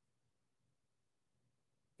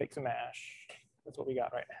 Take some ash. That's what we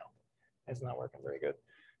got right now. It's not working very good.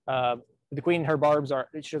 The queen, her barbs are,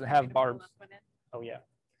 she doesn't have barbs. Oh yeah.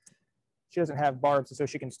 She doesn't have barbs, so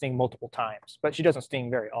she can sting multiple times, but she doesn't sting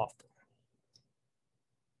very often.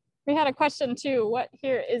 We had a question too. What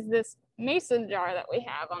here is this mason jar that we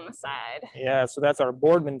have on the side? Yeah, so that's our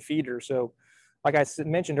Boardman feeder. So like I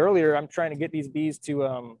mentioned earlier, I'm trying to get these bees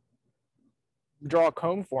to draw a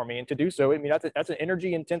comb for me, and to do so, I mean, that's an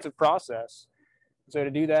energy intensive process. So to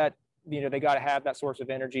do that, you know, they got to have that source of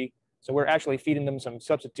energy. So we're actually feeding them some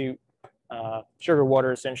substitute sugar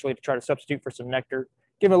water, essentially, to try to substitute for some nectar,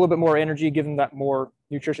 give them a little bit more energy, give them that more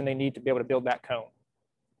nutrition they need to be able to build that comb.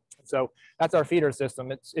 So that's our feeder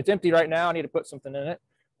system. It's empty right now. I need to put something in it.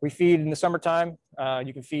 We feed in the summertime.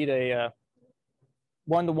 You can feed a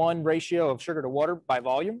 1-to-1 ratio of sugar to water by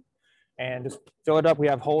volume, and just fill it up. We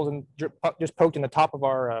have holes just poked in the top of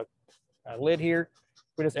our lid here.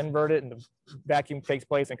 We just invert it, and the vacuum takes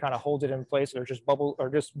place and kind of holds it in place, or just bubble, or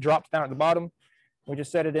just drops down at the bottom. We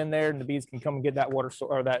just set it in there, and the bees can come and get that water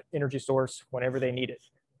or that energy source whenever they need it.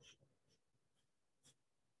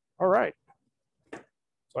 All right.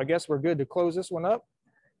 So I guess we're good to close this one up.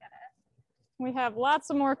 We have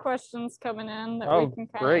lots of more questions coming in that we can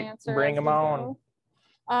kind of answer. Bring them on.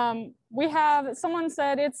 We have, someone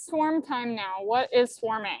said it's swarm time now. What is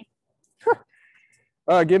swarming?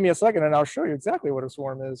 Give me a second and I'll show you exactly what a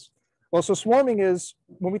swarm is. Well, so swarming is,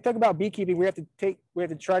 when we think about beekeeping, we have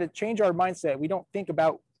to try to change our mindset. We don't think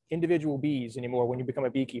about individual bees anymore when you become a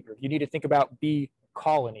beekeeper. You need to think about bee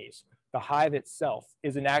colonies. The hive itself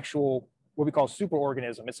is an actual, what we call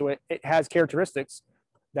superorganism. And so it has characteristics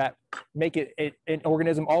that make it an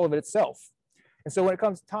organism all of it itself. And so when it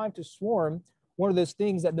comes time to swarm, one of those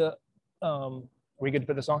things that are we good to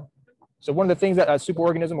put this on? So one of the things that a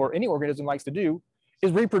superorganism or any organism likes to do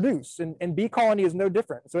is reproduce, and bee colony is no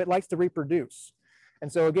different. So it likes to reproduce.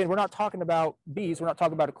 And so again, we're not talking about bees. We're not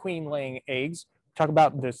talking about a queen laying eggs. We're talking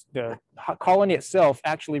about the colony itself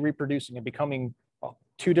actually reproducing and becoming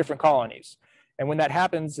two different colonies. And when that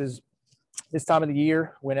happens is this time of the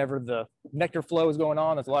year, whenever the nectar flow is going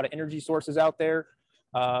on, there's a lot of energy sources out there.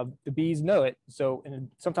 The bees know it. So, and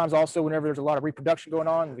sometimes also whenever there's a lot of reproduction going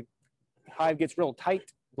on, the hive gets real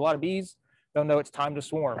tight, a lot of bees, they'll know it's time to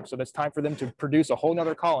swarm. So that's time for them to produce a whole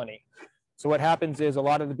nother colony. So what happens is a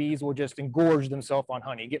lot of the bees will just engorge themselves on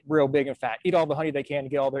honey, get real big and fat, eat all the honey they can to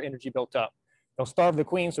get all their energy built up. They'll starve the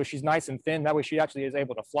queen so she's nice and thin. That way she actually is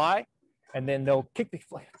able to fly. And then they'll kick the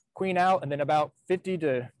queen out, and then about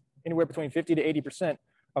anywhere between 50 to 80%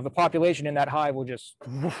 of the population in that hive will just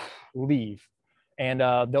leave. And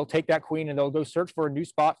they'll take that queen and they'll go search for a new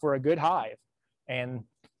spot for a good hive. And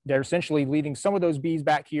they're essentially leaving some of those bees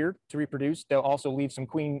back here to reproduce. They'll also leave some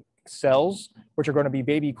queen cells, which are going to be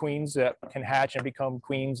baby queens that can hatch and become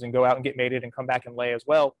queens and go out and get mated and come back and lay as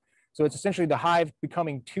well. So it's essentially the hive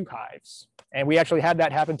becoming two hives. And we actually had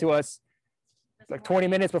that happen to us like 20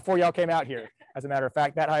 minutes before y'all came out here. As a matter of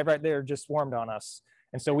fact, that hive right there just swarmed on us.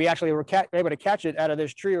 And so we actually were able to catch it out of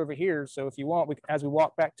this tree over here. So if you want, as we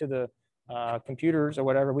walk back to the computers or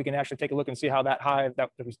whatever, we can actually take a look and see how that hive,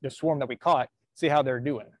 the swarm that we caught, see how they're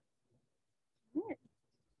doing.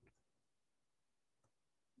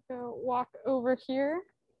 So walk over here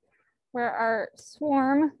where our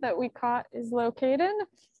swarm that we caught is located.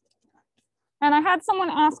 And I had someone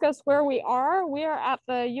ask us where we are. We are at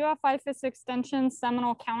the IFAS Extension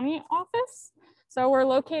Seminole County office. So we're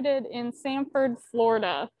located in Sanford,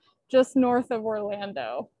 Florida, just north of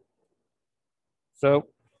Orlando. So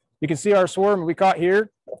you can see our swarm we caught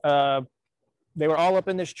here. They were all up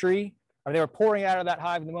in this tree. They were pouring out of that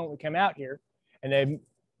hive the moment we came out here. And they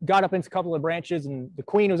got up into a couple of branches, and the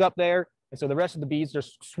queen was up there. And so the rest of the bees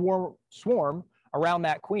just swarm around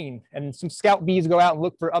that queen. And some scout bees go out and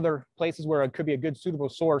look for other places where it could be a good suitable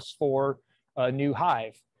source for a new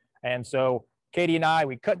hive. And so Katie and I,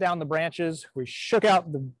 we cut down the branches, we shook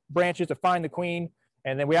out the branches to find the queen,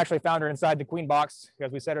 and then we actually found her inside the queen box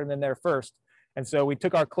because we set her in there first. And so we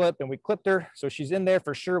took our clip and we clipped her. So she's in there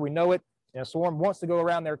for sure, we know it. You know, swarm wants to go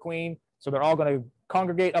around their queen. So they're all going to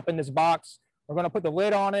congregate up in this box. We're going to put the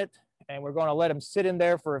lid on it, and we're going to let them sit in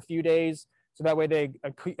there for a few days So that way they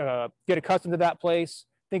get accustomed to that place,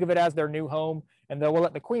 think of it as their new home, and then we'll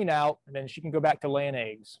let the queen out, and then she can go back to laying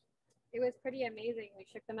eggs. It was pretty amazing. We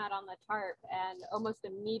shook them out on the tarp, and almost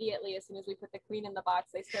immediately, as soon as we put the queen in the box,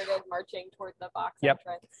 they started marching toward the box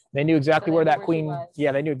entrance. They knew exactly So where they knew that where she queen, was.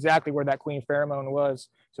 yeah, they knew exactly where that queen pheromone was.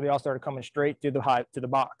 So they all started coming straight to the hive, to the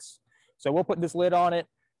box. So we'll put this lid on it,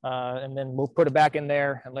 and then we'll put it back in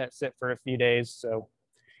there and let it sit for a few days. So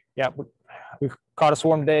yeah, we caught a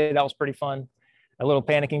swarm today. That was pretty fun. A little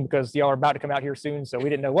panicking because y'all are about to come out here soon, so we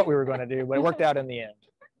didn't know what we were going to do, but it worked out in the end.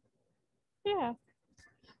 Yeah.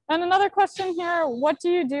 And another question here, what do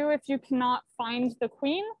you do if you cannot find the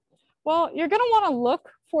queen? Well, you're going to want to look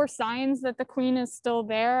for signs that the queen is still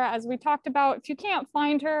there. As we talked about, if you can't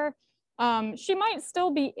find her, she might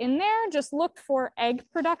still be in there. Just look for egg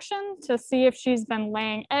production to see if she's been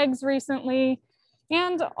laying eggs recently.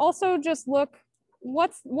 And also just look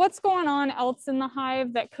what's going on else in the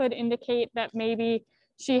hive that could indicate that maybe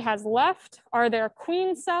she has left. Are there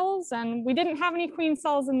queen cells? And we didn't have any queen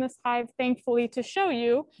cells in this hive, thankfully, to show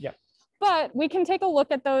you. Yeah. But we can take a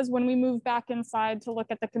look at those when we move back inside to look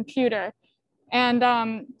at the computer. And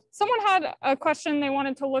someone had a question. They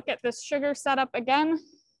wanted to look at this sugar setup again.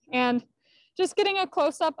 And just getting a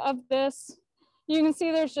close-up of this, you can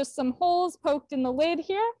see there's just some holes poked in the lid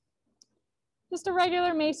here. Just a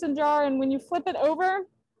regular mason jar. And when you flip it over,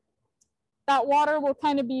 that water will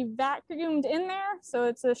kind of be vacuumed in there. So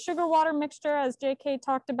it's a sugar water mixture, as JK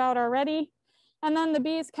talked about already. And then the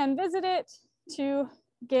bees can visit it to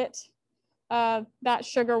get that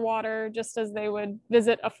sugar water, just as they would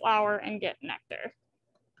visit a flower and get nectar.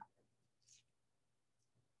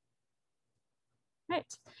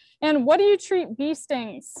 Right. And what do you treat bee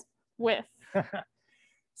stings with?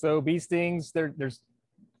 So bee stings, there's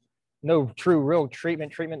no real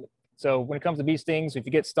treatment. So when it comes to bee stings, if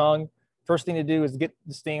you get stung, first thing to do is get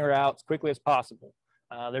the stinger out as quickly as possible.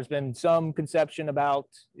 There's been some conception about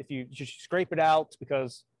if you just scrape it out,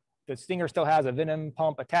 because the stinger still has a venom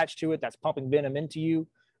pump attached to it that's pumping venom into you.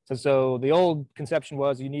 So the old conception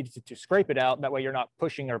was you needed to scrape it out. That way you're not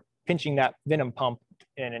pushing or pinching that venom pump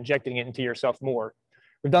and injecting it into yourself more.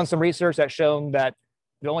 We've done some research that's shown that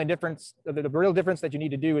the only difference, the real difference that you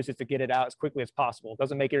need to do is just to get it out as quickly as possible. It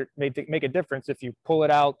doesn't make a difference if you pull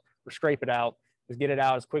it out or scrape it out. Just get it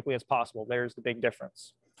out as quickly as possible. There's the big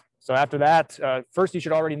difference. So after that, first you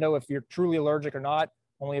should already know if you're truly allergic or not.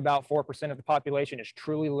 Only about 4% of the population is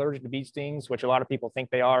truly allergic to bee stings, which a lot of people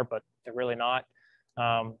think they are, but they're really not.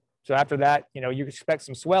 So after that, you expect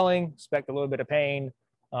some swelling, expect a little bit of pain.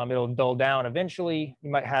 It'll dull down eventually.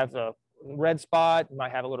 You might have a red spot, you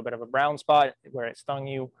might have a little bit of a brown spot where it stung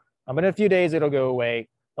you. But in a few days, it'll go away.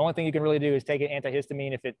 The only thing you can really do is take an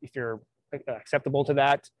antihistamine if you're acceptable to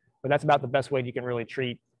that. But that's about the best way you can really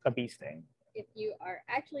treat a bee sting. If you are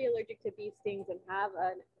actually allergic to bee stings and have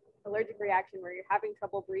an allergic reaction where you're having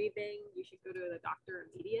trouble breathing, you should go to the doctor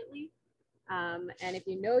immediately. And if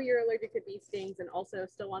you know you're allergic to bee stings and also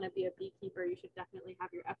still want to be a beekeeper, you should definitely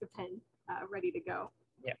have your EpiPen ready to go.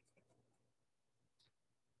 Yeah.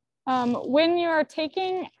 When you're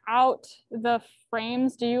taking out the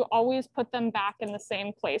frames, do you always put them back in the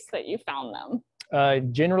same place that you found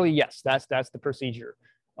them? Generally, yes, that's the procedure.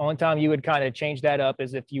 Only time you would kind of change that up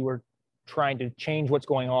is if you were trying to change what's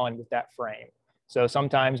going on with that frame. So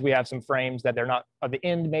sometimes we have some frames that they're not, at the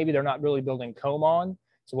end, maybe they're not really building comb on.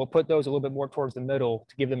 So we'll put those a little bit more towards the middle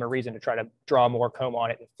to give them a reason to try to draw more comb on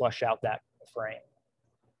it and flush out that frame.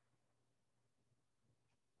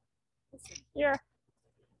 Here.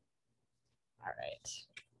 All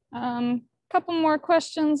right. Couple more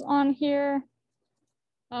questions on here.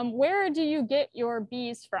 Where do you get your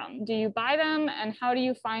bees from? Do you buy them, and how do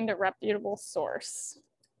you find a reputable source?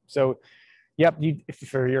 So, yep,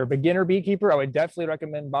 if you're a beginner beekeeper, I would definitely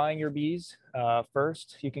recommend buying your bees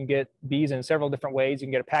first. You can get bees in several different ways. You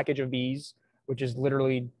can get a package of bees, which is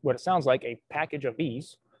literally what it sounds like, a package of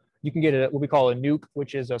bees. You can get what we call a nuke,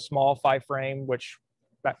 which is a small 5-frame, where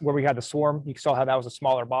we had the swarm. You saw how that was a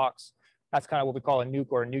smaller box. That's kind of what we call a nuke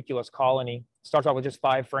or a nucleus colony. It starts off with just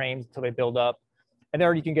 5 frames until they build up. And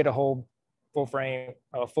there you can get a whole full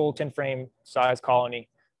 10-frame size colony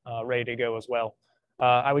ready to go as well.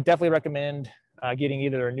 I would definitely recommend getting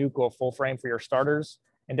either a nuke or a full frame for your starters,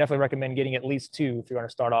 and definitely recommend getting at least 2 if you're going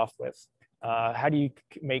to start off with. How do you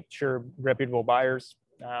make sure reputable buyers?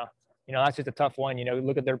 That's just a tough one.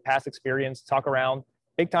 Look at their past experience, talk around.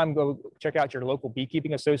 Big time, go check out your local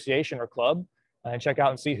beekeeping association or club and check out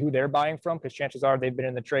and see who they're buying from, because chances are they've been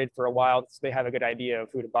in the trade for a while, so they have a good idea of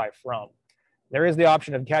who to buy from. There is the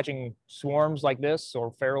option of catching swarms like this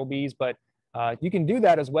or feral bees, but you can do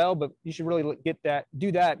that as well, but you should really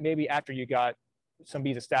do that maybe after you got some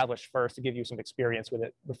bees established first to give you some experience with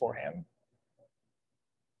it beforehand.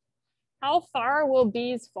 How far will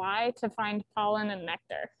bees fly to find pollen and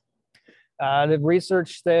nectar? The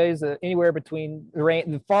research says that anywhere between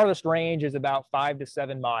the farthest range is about 5 to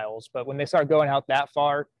 7 miles. But when they start going out that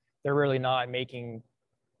far, they're really not making,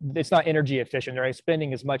 it's not energy efficient. They're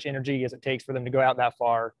spending as much energy as it takes for them to go out that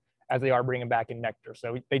far as they are bringing back in nectar.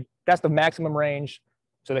 So that's the maximum range,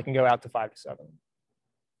 so they can go out to 5 to 7.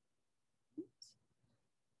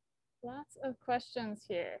 Lots of questions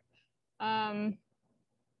here.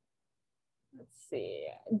 Let's see.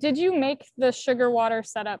 Did you make the sugar water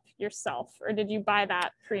setup yourself, or did you buy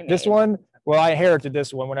that pre-made? This one, well, I inherited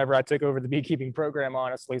this one whenever I took over the beekeeping program,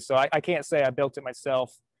 honestly. So I can't say I built it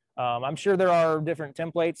myself. I'm sure there are different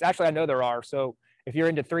templates. Actually, I know there are. So if you're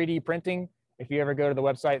into 3D printing, if you ever go to the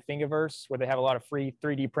website Thingiverse, where they have a lot of free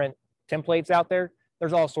 3D print templates out there,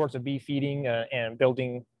 there's all sorts of bee feeding and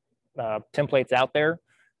building templates out there.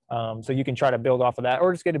 So you can try to build off of that,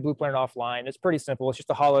 or just get a blueprint offline. It's pretty simple. It's just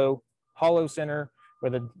a hollow center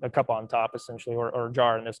with a cup on top, essentially, or a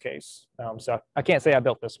jar in this case. So I can't say I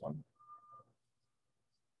built this one.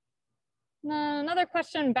 Another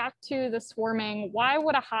question back to the swarming. Why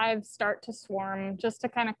would a hive start to swarm? Just to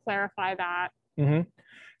kind of clarify that. Mm-hmm.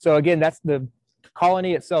 So again, that's the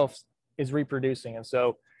colony itself is reproducing. And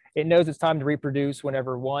so it knows it's time to reproduce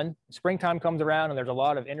whenever springtime comes around and there's a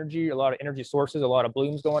lot of energy sources, a lot of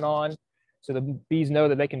blooms going on. So the bees know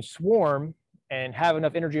that they can swarm and have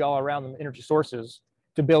enough energy all around them, energy sources,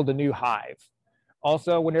 to build a new hive.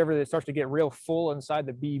 Also, whenever it starts to get real full inside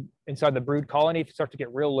the brood colony, if it starts to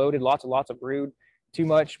get real loaded, lots of brood, too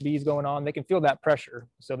much bees going on, they can feel that pressure.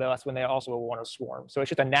 So that's when they also will want to swarm. So it's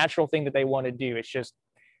just a natural thing that they want to do. It's just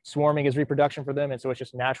swarming is reproduction for them. And so it's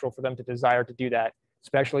just natural for them to desire to do that,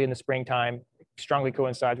 especially in the springtime. It strongly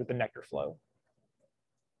coincides with the nectar flow.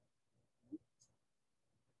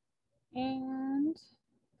 And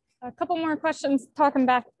a couple more questions talking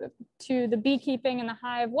back to the beekeeping in the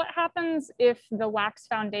hive. What happens if the wax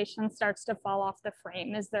foundation starts to fall off the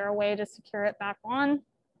frame? Is there a way to secure it back on?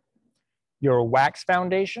 Your wax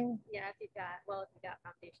foundation? Yeah, if you got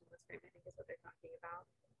foundation in this frame, I think is what they're talking about.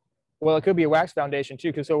 Well, it could be a wax foundation too,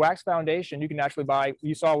 because so wax foundation, you can actually buy,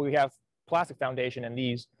 you saw we have plastic foundation in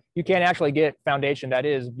these. You can actually get foundation that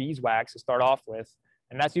is beeswax to start off with.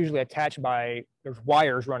 And that's usually attached by, there's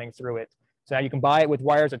wires running through it. So now you can buy it with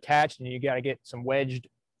wires attached, and you got to get some wedged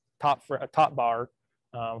top bar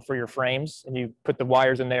for your frames, and you put the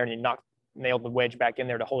wires in there and you nail the wedge back in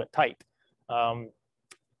there to hold it tight.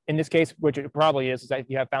 In this case, which it probably is that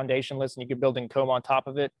you have foundationless and you can build in comb on top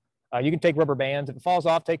of it. You can take rubber bands. If it falls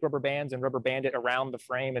off, take rubber bands and rubber band it around the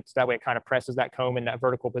frame. It's that way it kind of presses that comb in that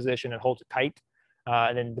vertical position and holds it tight.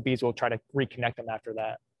 And then the bees will try to reconnect them after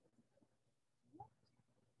that.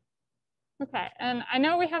 Okay, and I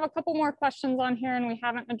know we have a couple more questions on here and we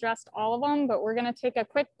haven't addressed all of them, but we're going to take a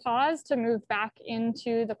quick pause to move back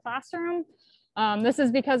into the classroom. This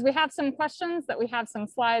is because we have some questions that we have some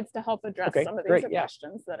slides to help address some of these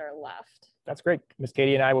questions that are left. That's great. Miss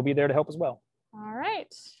Katie and I will be there to help as well. All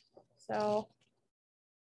right, so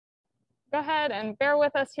go ahead and bear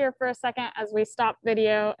with us here for a second as we stop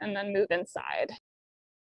video and then move inside.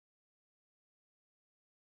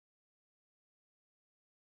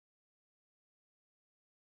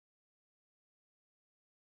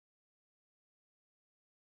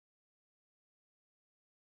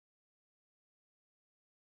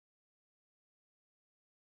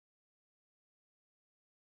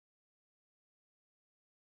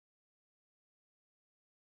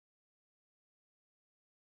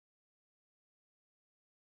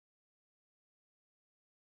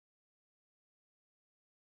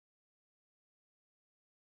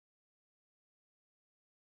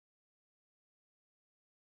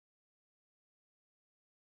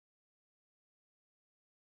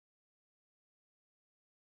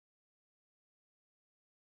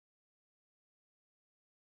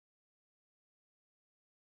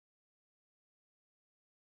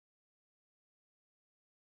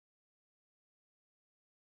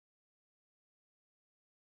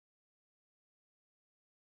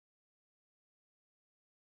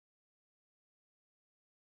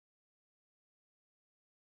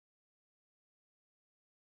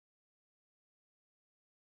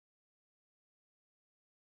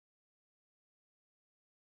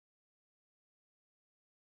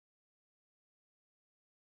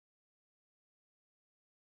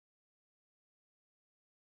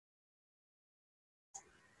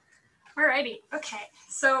 Alrighty, okay,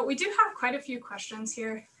 so we do have quite a few questions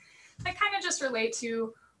here that kind of just relate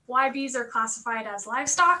to why bees are classified as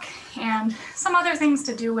livestock and some other things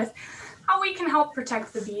to do with how we can help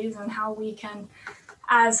protect the bees and how we can,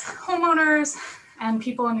 as homeowners and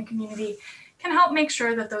people in the community, can help make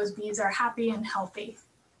sure that those bees are happy and healthy.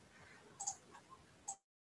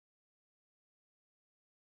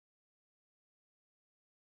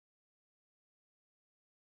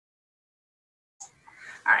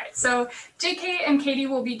 All right, so JK and Katie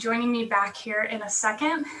will be joining me back here in a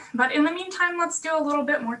second, but in the meantime, let's do a little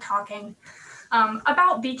bit more talking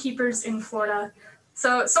about beekeepers in Florida.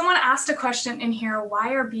 So someone asked a question in here,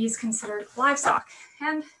 why are bees considered livestock?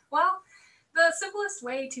 And well, the simplest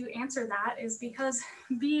way to answer that is because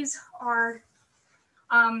bees are,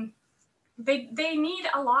 they need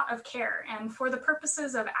a lot of care, and for the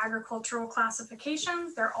purposes of agricultural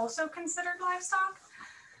classifications, they're also considered livestock.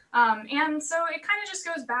 And so it kind of just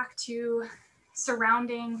goes back to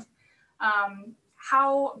surrounding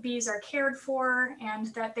how bees are cared for and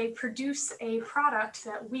that they produce a product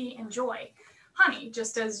that we enjoy, honey,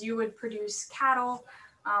 just as you would produce cattle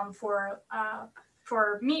for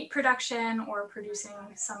meat production or producing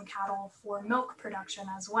some cattle for milk production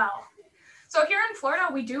as well. So here in Florida,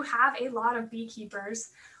 we do have a lot of beekeepers.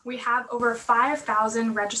 We have over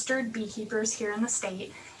 5,000 registered beekeepers here in the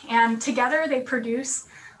state, and together they produce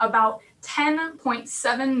about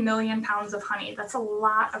 10.7 million pounds of honey. That's a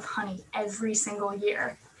lot of honey every single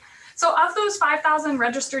year. So of those 5,000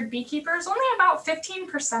 registered beekeepers, only about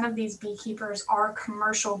 15% of these beekeepers are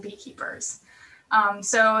commercial beekeepers.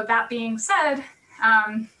 So that being said,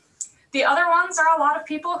 the other ones are a lot of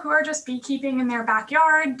people who are just beekeeping in their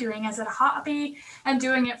backyard, doing it as a hobby and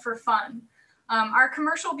doing it for fun. Our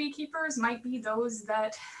commercial beekeepers might be those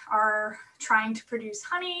that are trying to produce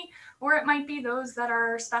honey, or it might be those that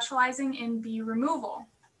are specializing in bee removal.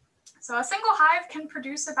 So a single hive can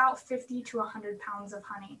produce about 50 to 100 pounds of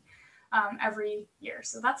honey every year.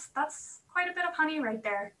 So that's quite a bit of honey right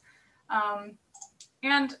there.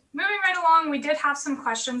 And moving right along, we did have some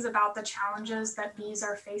questions about the challenges that bees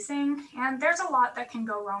are facing, and there's a lot that can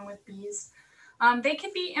go wrong with bees. They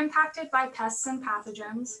can be impacted by pests and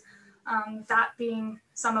pathogens. That being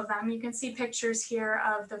some of them. You can see pictures here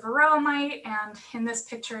of the varroa mite, and in this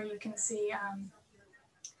picture you can see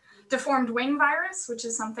deformed wing virus, which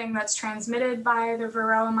is something that's transmitted by the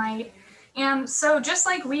varroa mite. And so just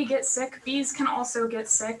like we get sick, bees can also get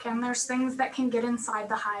sick, and there's things that can get inside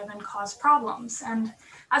the hive and cause problems. And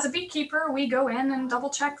as a beekeeper, we go in and double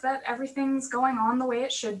check that everything's going on the way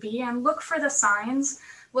it should be and look for the signs,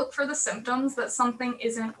 look for the symptoms that something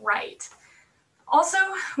isn't right. Also,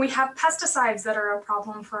 we have pesticides that are a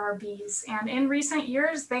problem for our bees, and in recent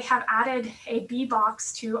years, they have added a bee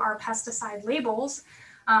box to our pesticide labels.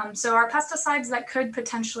 So our pesticides that could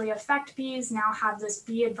potentially affect bees now have this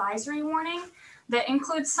bee advisory warning that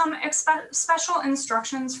includes some special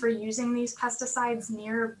instructions for using these pesticides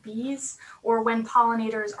near bees or when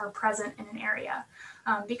pollinators are present in an area.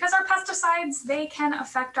 Because our pesticides, they can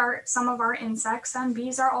affect some of our insects, and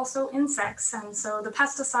bees are also insects. And so the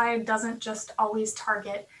pesticide doesn't just always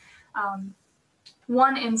target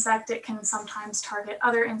one insect, it can sometimes target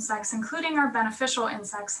other insects, including our beneficial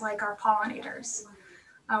insects like our pollinators.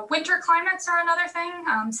 Winter climates are another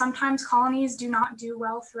thing. Sometimes colonies do not do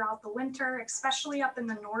well throughout the winter, especially up in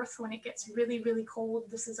the north when it gets really, really cold.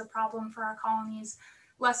 This is a problem for our colonies,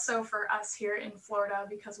 less so for us here in Florida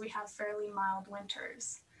because we have fairly mild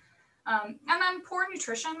winters. And then poor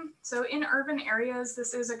nutrition. So in urban areas,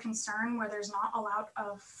 this is a concern where there's not a lot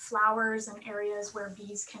of flowers and areas where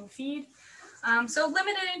bees can feed. So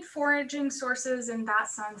limited foraging sources in that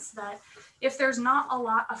sense that if there's not a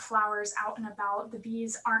lot of flowers out and about, the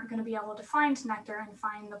bees aren't going to be able to find nectar and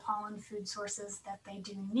find the pollen food sources that they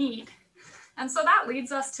do need. And so that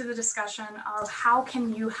leads us to the discussion of how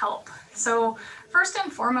can you help? So first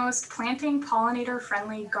and foremost, planting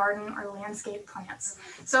pollinator-friendly garden or landscape plants.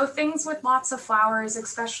 So things with lots of flowers,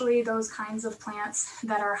 especially those kinds of plants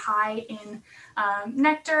that are high in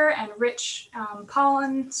nectar and rich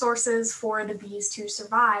pollen sources for the bees to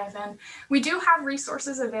survive. And we do have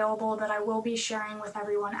resources available that I will be sharing with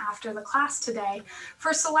everyone after the class today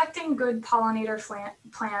for selecting good pollinator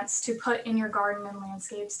plants to put in your garden and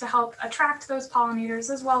landscapes to help attract those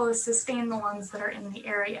pollinators as well as sustain the ones that are in the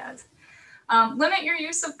areas. Limit your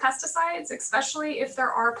use of pesticides, especially if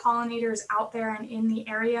there are pollinators out there and in the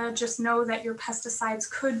area. Just know that your pesticides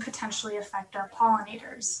could potentially affect our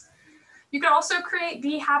pollinators. You could also create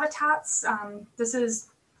bee habitats. This is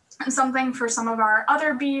something for some of our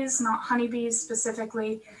other bees, not honeybees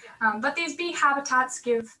specifically, but these bee habitats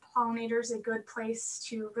give pollinators a good place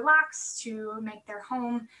to relax, to make their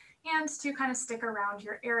home, and to kind of stick around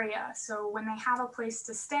your area. So when they have a place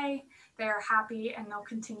to stay, they are happy and they'll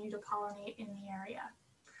continue to pollinate in the area.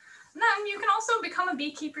 And then you can also become a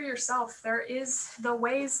beekeeper yourself. There is the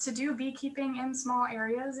ways to do beekeeping in small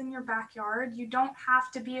areas in your backyard. You don't have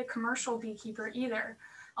to be a commercial beekeeper either.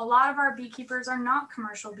 A lot of our beekeepers are not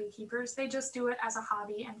commercial beekeepers. They just do it as a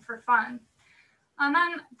hobby and for fun. And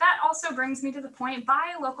then that also brings me to the point,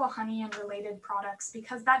 buy local honey and related products,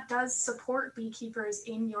 because that does support beekeepers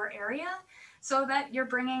in your area so that you're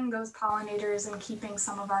bringing those pollinators and keeping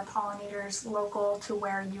some of our pollinators local to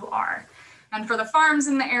where you are. And for the farms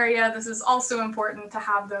in the area, this is also important to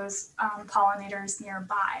have those pollinators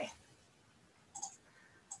nearby.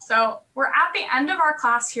 So we're at the end of our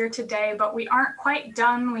class here today, but we aren't quite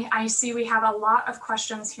done. I see we have a lot of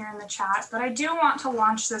questions here in the chat, but I do want to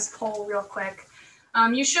launch this poll real quick.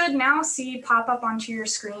 You should now see pop up onto your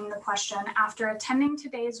screen the question, after attending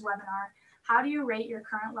today's webinar, how do you rate your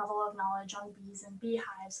current level of knowledge on bees and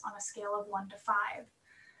beehives on a scale of 1 to 5?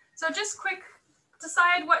 So just quick,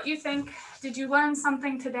 decide what you think. Did you learn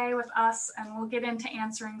something today with us? And we'll get into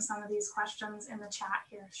answering some of these questions in the chat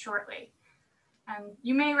here shortly. And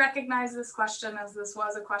you may recognize this question as this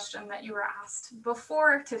was a question that you were asked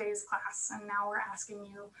before today's class. And now we're asking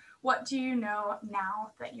you, what do you know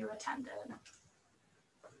now that you attended?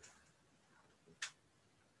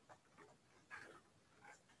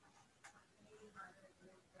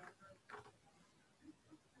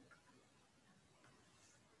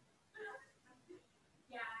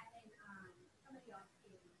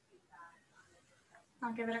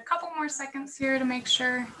 I'll give it a couple more seconds here to make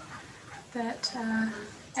sure that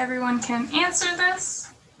everyone can answer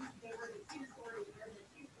this.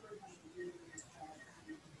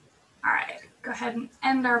 All right, go ahead and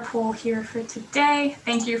end our poll here for today.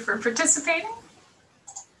 Thank you for participating.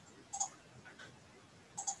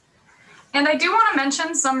 And I do want to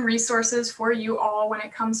mention some resources for you all when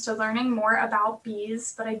it comes to learning more about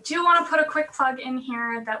bees, but I do want to put a quick plug in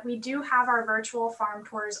here that we do have our virtual farm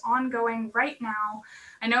tours ongoing right now.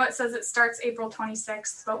 I know it says it starts April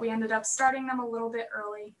 26th, but we ended up starting them a little bit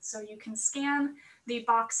early. So you can scan the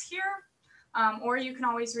box here, or you can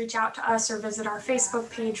always reach out to us or visit our Facebook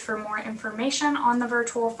page for more information on the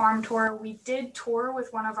virtual farm tour. We did tour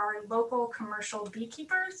with one of our local commercial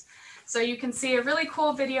beekeepers. So you can see a really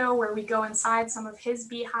cool video where we go inside some of his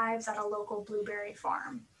beehives at a local blueberry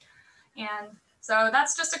farm. And so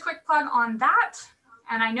that's just a quick plug on that.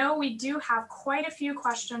 And I know we do have quite a few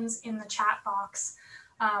questions in the chat box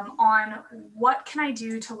on what can I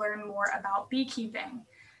do to learn more about beekeeping.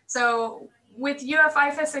 So with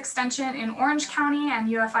IFAS Extension in Orange County and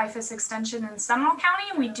IFAS Extension in Seminole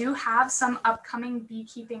County, we do have some upcoming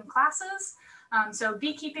beekeeping classes. So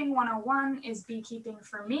Beekeeping 101 is Beekeeping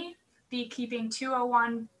for Me. Beekeeping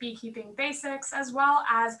 201, Beekeeping Basics, as well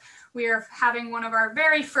as we are having one of our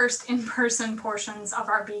very first in-person portions of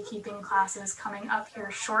our beekeeping classes coming up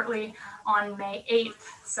here shortly on May 8th.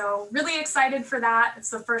 So really excited for that. It's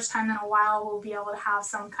the first time in a while we'll be able to have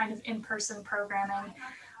some kind of in-person programming.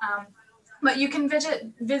 But you can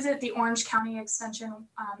visit the Orange County Extension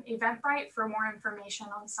Eventbrite for more information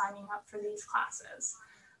on signing up for these classes.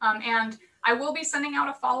 And I will be sending out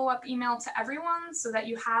a follow-up email to everyone so that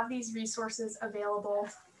you have these resources available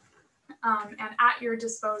and at your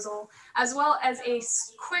disposal, as well as a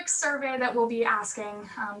quick survey that we'll be asking.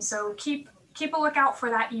 So keep a lookout for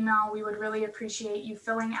that email. We would really appreciate you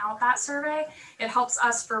filling out that survey. It helps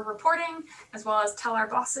us for reporting, as well as tell our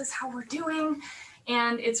bosses how we're doing.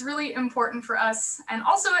 And it's really important for us. And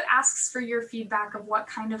also it asks for your feedback of what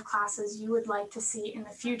kind of classes you would like to see in the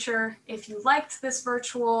future. If you liked this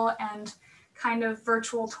virtual and kind of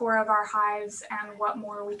virtual tour of our hives and what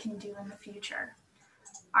more we can do in the future.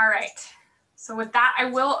 All right. So with that, I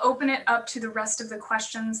will open it up to the rest of the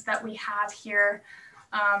questions that we have here.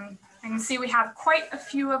 I can see we have quite a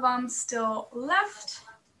few of them still left.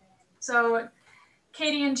 So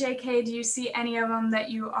Katie and JK, do you see any of them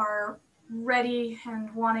that you are ready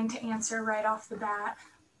and wanting to answer right off the bat?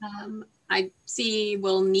 I see,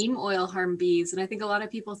 will neem oil harm bees? And I think a lot of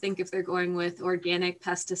people think if they're going with organic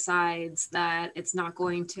pesticides that it's not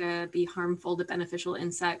going to be harmful to beneficial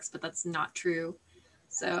insects, but that's not true.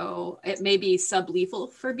 So it may be sublethal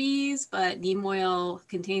for bees, but neem oil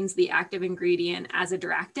contains the active ingredient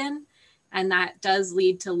azadirachtin, and that does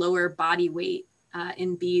lead to lower body weight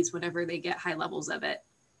in bees whenever they get high levels of it.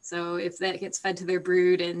 So if that gets fed to their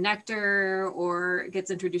brood in nectar or gets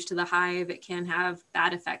introduced to the hive, it can have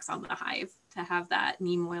bad effects on the hive to have that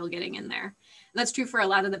neem oil getting in there. And that's true for a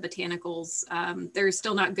lot of the botanicals. They're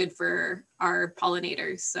still not good for our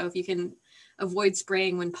pollinators. So if you can avoid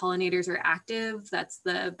spraying when pollinators are active. That's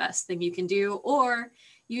the best thing you can do. Or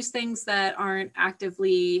use things that aren't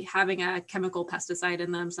actively having a chemical pesticide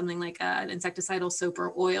in them, something like an insecticidal soap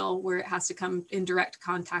or oil, where it has to come in direct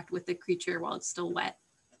contact with the creature while it's still wet.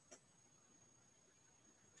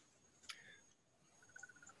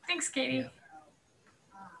 Thanks, Katie.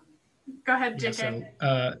 Go ahead, JK.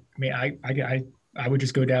 I mean, I would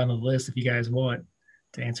just go down the list if you guys want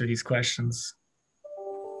to answer these questions.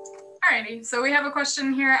 Alrighty, so we have a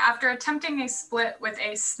question here. After attempting a split with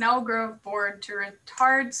a Snell Grove board to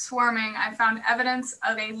retard swarming, I found evidence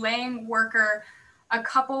of a laying worker a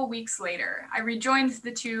couple weeks later. I rejoined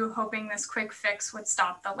the two, hoping this quick fix would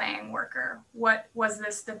stop the laying worker. What was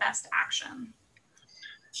this the best action?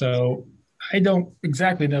 So I don't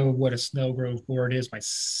exactly know what a Snell Grove board is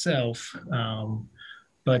myself,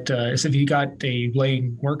 but so if you got a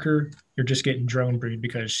laying worker, you're just getting drone brood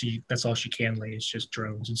because that's all she can lay. It's just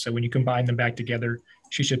drones. And so when you combine them back together,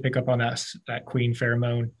 she should pick up on that queen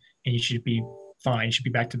pheromone, and you should be fine. You should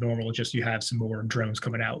be back to normal. Just you have some more drones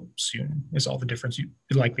coming out soon is all the difference you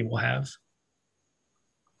likely will have.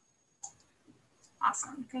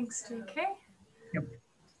 Awesome. Thanks, JK. Yep.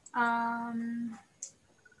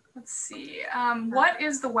 Let's see. What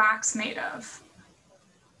is the wax made of?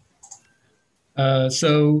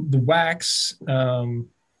 So the wax,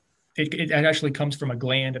 it actually comes from a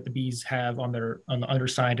gland that the bees have on the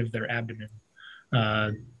underside of their abdomen.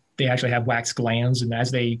 They actually have wax glands, and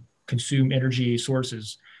as they consume energy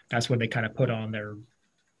sources, that's what they kind of put on their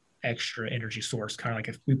extra energy source. Kind of like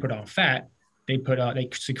if we put on fat, they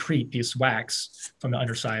secrete this wax from the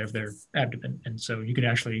underside of their abdomen, and so you can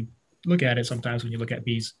actually look at it sometimes when you look at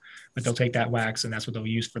bees, but they'll take that wax and that's what they'll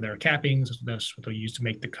use for their cappings. That's what they'll use to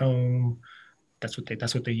make the comb. That's what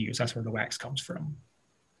they use. That's where the wax comes from.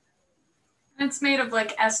 It's made of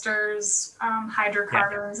like esters,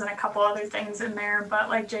 hydrocarbons, and a couple other things in there. But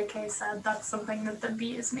like JK said, that's something that the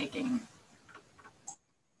bee is making.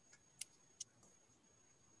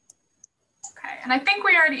 Okay, and I think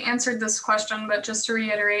we already answered this question, but just to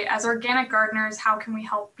reiterate, as organic gardeners, how can we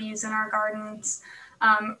help bees in our gardens?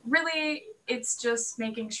 Really, it's just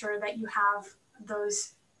making sure that you have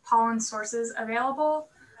those pollen sources available.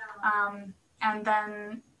 And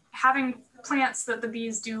then having plants that the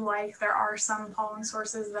bees do like. There are some pollen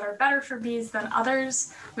sources that are better for bees than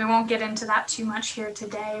others. We won't get into that too much here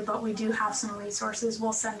today, but we do have some resources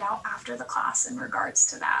we'll send out after the class in regards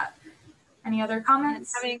to that. Any other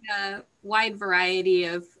comments? Having a wide variety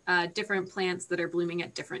of different plants that are blooming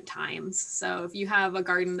at different times. So if you have a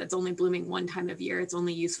garden that's only blooming one time of year, it's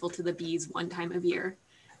only useful to the bees one time of year,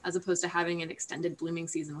 as opposed to having an extended blooming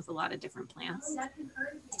season with a lot of different plants.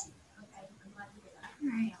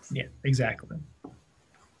 Right. Yeah, exactly.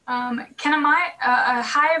 Can a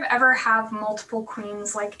hive ever have multiple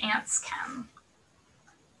queens like ants can?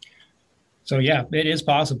 So yeah, it is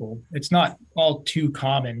possible. It's not all too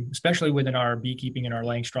common, especially within our beekeeping and our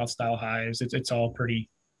Langstroth style hives. It's all pretty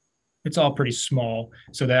small.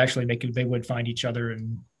 So that actually they would find each other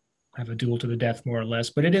and have a duel to the death more or less.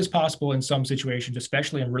 But it is possible in some situations,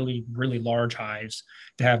 especially in really, really large hives,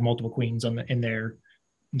 to have multiple queens in there.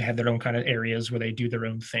 They have their own kind of areas where they do their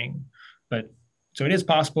own thing. But so it is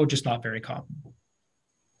possible, just not very common.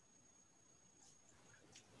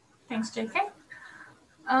 Thanks, JK.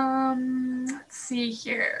 Let's see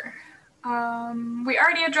here. We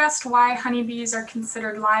already addressed why honeybees are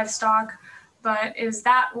considered livestock, but is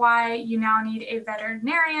that why you now need a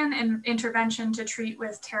veterinarian intervention to treat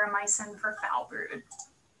with terramycin for foul brood?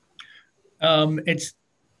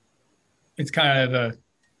 It's kind of a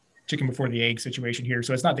chicken before the egg situation here.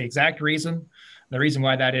 So it's not the exact reason. The reason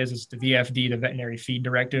why that is the VFD, the Veterinary Feed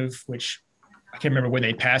Directive, which I can't remember when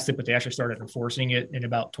they passed it, but they actually started enforcing it in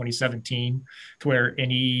about 2017, to where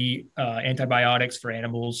any antibiotics for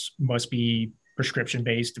animals must be prescription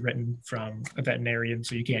based, written from a veterinarian.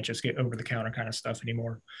 So you can't just get over the counter kind of stuff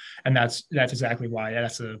anymore. And that's exactly why.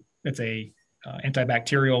 It's a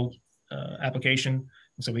antibacterial application.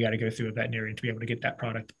 And so we got to go through a veterinarian to be able to get that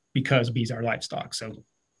product because bees are livestock. So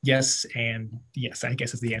yes, and yes, I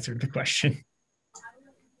guess is the answer to the question.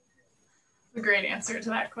 A great answer to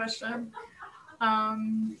that question.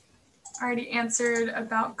 Already answered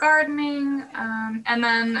about gardening. And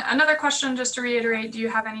then another question, just to reiterate, do you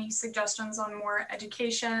have any suggestions on more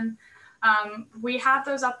education? We have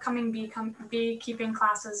those upcoming beekeeping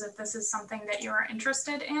classes if this is something that you are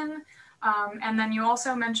interested in. And then you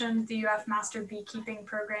also mentioned the UF Master Beekeeping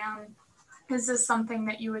Program. Is this something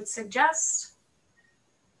that you would suggest?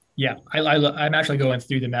 Yeah, I'm actually going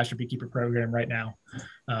through the Master Beekeeper Program right now.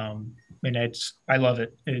 And I love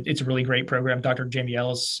it. It's a really great program. Dr. Jamie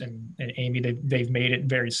Ellis and Amy, they've made it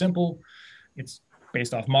very simple. It's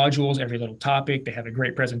based off modules, every little topic. They have a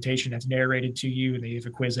great presentation that's narrated to you, and they have a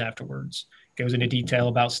quiz afterwards. It goes into detail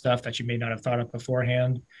about stuff that you may not have thought of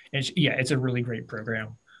beforehand. And yeah, it's a really great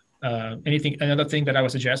program. Another thing that I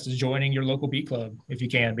would suggest is joining your local bee club if you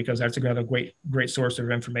can, because that's another great source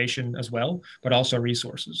of information as well, but also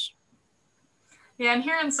resources. Yeah, and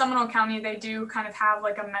here in Seminole County, they do kind of have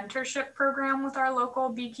like a mentorship program with our local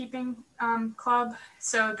beekeeping club,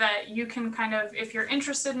 so that you can kind of, if you're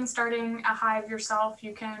interested in starting a hive yourself,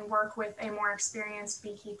 you can work with a more experienced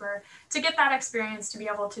beekeeper to get that experience to be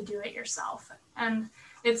able to do it yourself. And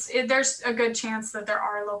there's a good chance that there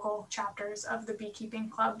are local chapters of the beekeeping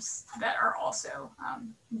clubs that are also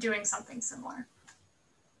doing something similar.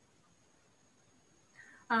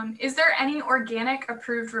 Is there any organic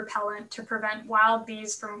approved repellent to prevent wild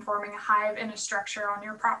bees from forming a hive in a structure on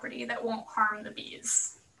your property that won't harm the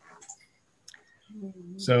bees?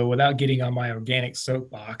 So without getting on my organic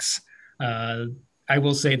soapbox, I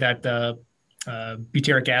will say that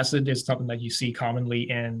butyric acid is something that you see commonly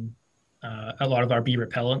in a lot of our bee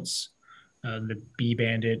repellents. The Bee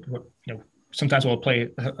Bandit, sometimes we'll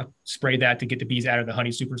spray that to get the bees out of the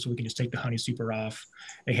honey super, so we can just take the honey super off.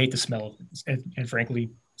 They hate the smell of it, and frankly,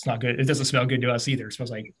 it's not good. It doesn't smell good to us either. It smells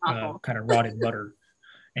like kind of rotted butter.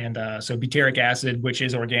 And so butyric acid, which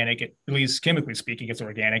is organic, at least chemically speaking, it's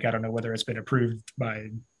organic. I don't know whether it's been approved by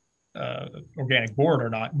organic board or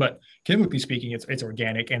not, but chemically speaking, it's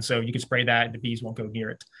organic. And so you can spray that and the bees won't go near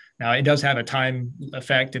it. Now, it does have a time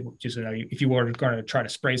effect. Just if you were going to try to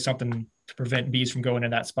spray something to prevent bees from going in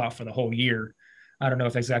that spot for the whole year, I don't know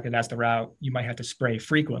if exactly that's the route. You might have to spray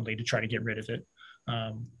frequently to try to get rid of it.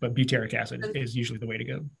 But butyric acid is usually the way to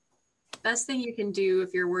go. Best thing you can do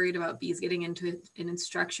if you're worried about bees getting into an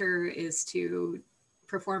structure is to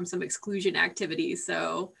perform some exclusion activities.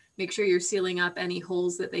 So make sure you're sealing up any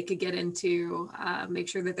holes that they could get into, make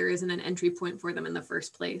sure that there isn't an entry point for them in the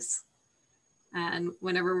first place. And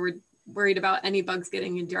whenever we're worried about any bugs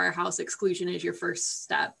getting into our house, exclusion is your first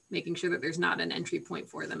step, making sure that there's not an entry point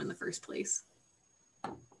for them in the first place.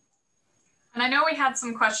 And I know we had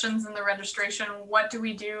some questions in the registration. What do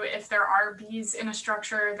we do if there are bees in a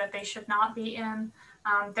structure that they should not be in?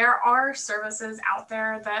 There are services out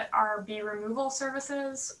there that are bee removal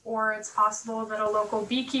services, or it's possible that a local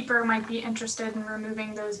beekeeper might be interested in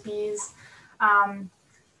removing those bees.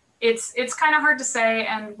 It's kind of hard to say,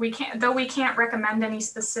 and we can't recommend any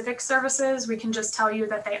specific services. We can just tell you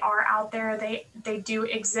that they are out there. They do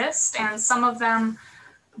exist, and some of them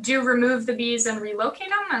do remove the bees and relocate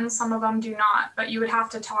them, and some of them do not. But you would have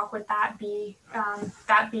to talk with that bee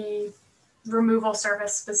removal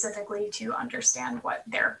service specifically to understand what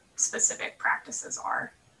their specific practices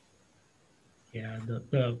are. Yeah,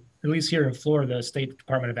 at least here in Florida, the State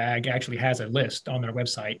Department of Ag actually has a list on their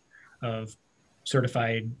website of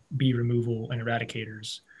certified bee removal and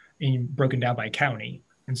eradicators, and broken down by county.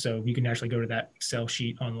 And so you can actually go to that Excel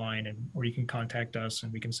sheet online, or you can contact us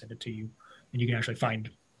and we can send it to you. And you can actually find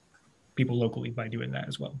people locally by doing that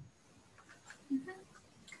as well.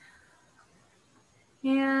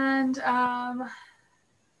 And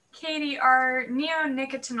Katie, are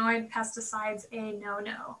neonicotinoid pesticides a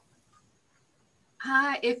no-no?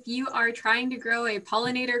 If you are trying to grow a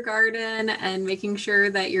pollinator garden and making sure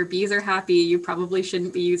that your bees are happy, you probably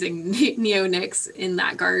shouldn't be using neonics in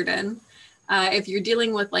that garden. If you're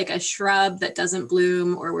dealing with like a shrub that doesn't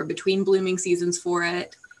bloom, or we're between blooming seasons for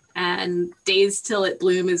it, and days till it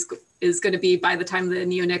bloom is going to be by the time the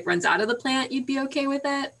neonic runs out of the plant, you'd be okay with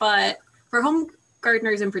it. But for home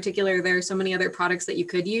gardeners in particular, there are so many other products that you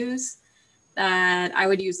could use that I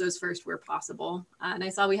would use those first where possible. And I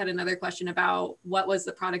saw we had another question about what was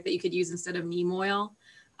the product that you could use instead of neem oil.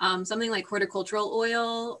 Something like horticultural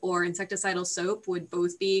oil or insecticidal soap would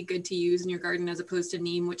both be good to use in your garden, as opposed to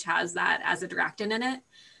neem, which has that azadirachtin in it.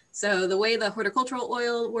 So the way the horticultural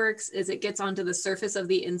oil works is it gets onto the surface of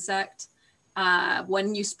the insect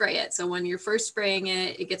when you spray it. So when you're first spraying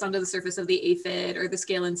it, it gets onto the surface of the aphid or the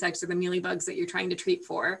scale insects or the mealybugs that you're trying to treat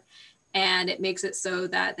for. And it makes it so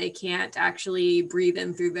that they can't actually breathe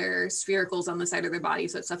in through their sphericals on the side of their body,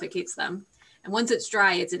 so it suffocates them. And once it's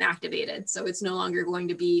dry, it's inactivated. So it's no longer going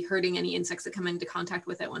to be hurting any insects that come into contact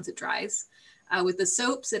with it once it dries. With the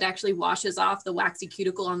soaps, it actually washes off the waxy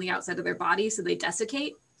cuticle on the outside of their body, so they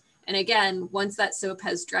desiccate. And again, once that soap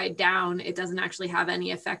has dried down, it doesn't actually have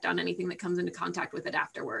any effect on anything that comes into contact with it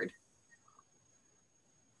afterward.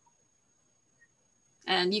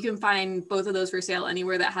 And you can find both of those for sale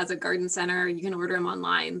anywhere that has a garden center. You can order them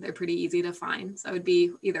online. They're pretty easy to find. So it would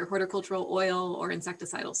be either horticultural oil or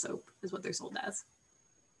insecticidal soap is what they're sold as.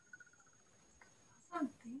 Awesome.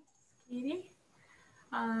 Thanks, Katie.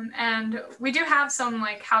 And we do have some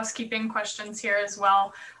like housekeeping questions here as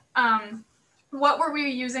well. What were we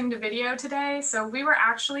using to video today? So we were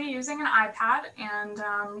actually using an iPad,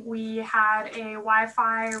 and we had a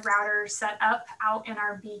Wi-Fi router set up out in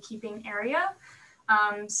our beekeeping area,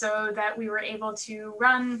 so that we were able to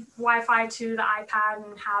run Wi-Fi to the iPad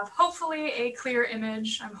and have hopefully a clear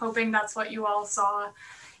image. I'm hoping that's what you all saw.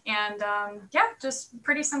 And yeah, just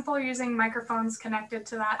pretty simple, using microphones connected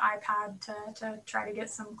to that iPad to try to get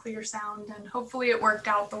some clear sound, and hopefully it worked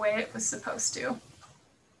out the way it was supposed to.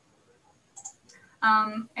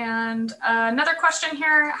 And another question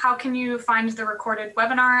here, how can you find the recorded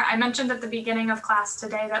webinar? I mentioned at the beginning of class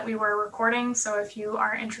today that we were recording, so if you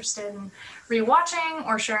are interested in rewatching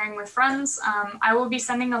or sharing with friends, I will be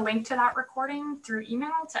sending a link to that recording through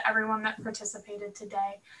email to everyone that participated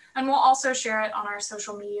today. And we'll also share it on our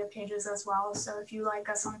social media pages as well. So if you like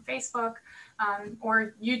us on Facebook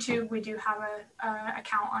or YouTube, we do have an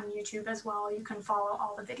account on YouTube as well. You can follow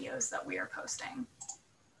all the videos that we are posting.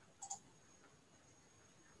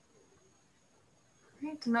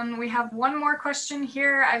 Right, and then we have one more question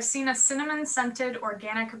here. I've seen a cinnamon scented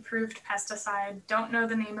organic approved pesticide, don't know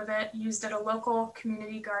the name of it, used at a local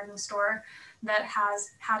community garden store that has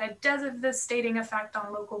had a devastating effect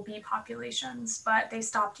on local bee populations, but they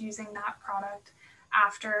stopped using that product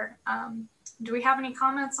after. Do we have any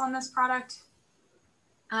comments on this product?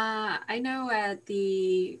 I know at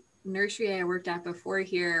the nursery I worked at before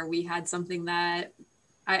here, we had something that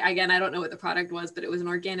again, I don't know what the product was, but it was an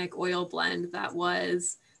organic oil blend that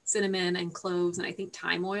was cinnamon and cloves and I think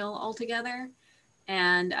thyme oil all together.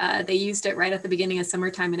 And they used it right at the beginning of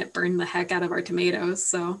summertime, and it burned the heck out of our tomatoes.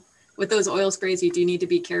 So with those oil sprays, you do need to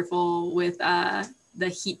be careful with the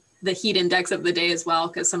heat index of the day as well,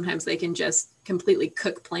 because sometimes they can just completely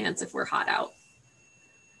cook plants if we're hot out.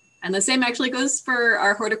 And the same actually goes for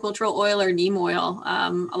our horticultural oil or neem oil.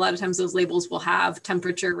 A lot of times those labels will have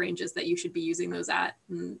temperature ranges that you should be using those at.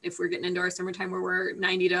 And if we're getting into our summertime where we're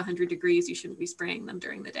 90 to 100 degrees, you shouldn't be spraying them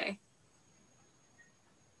during the day.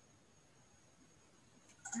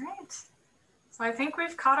 All right. So I think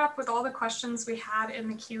we've caught up with all the questions we had in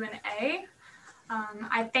the Q&A.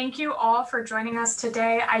 I thank you all for joining us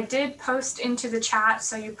today. I did post into the chat,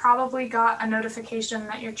 so you probably got a notification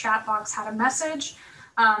that your chat box had a message.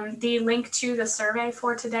 The link to the survey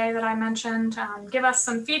for today that I mentioned. Give us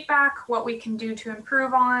some feedback, what we can do to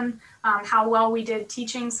improve on, how well we did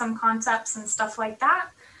teaching some concepts and stuff like that.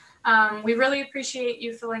 We really appreciate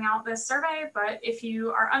you filling out this survey, but if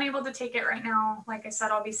you are unable to take it right now, like I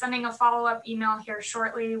said, I'll be sending a follow-up email here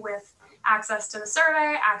shortly with access to the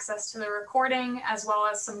survey, access to the recording, as well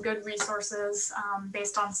as some good resources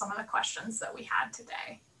based on some of the questions that we had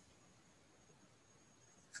today.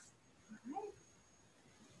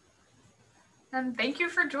 And thank you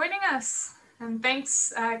for joining us. And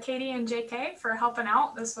thanks, Katie and JK, for helping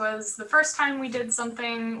out. This was the first time we did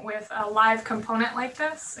something with a live component like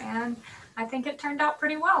this, and I think it turned out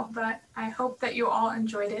pretty well, but I hope that you all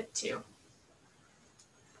enjoyed it too.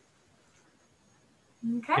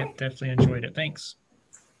 Okay. Yep, definitely enjoyed it. Thanks.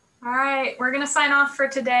 All right, we're going to sign off for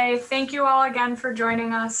today. Thank you all again for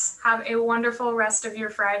joining us. Have a wonderful rest of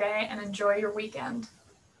your Friday and enjoy your weekend.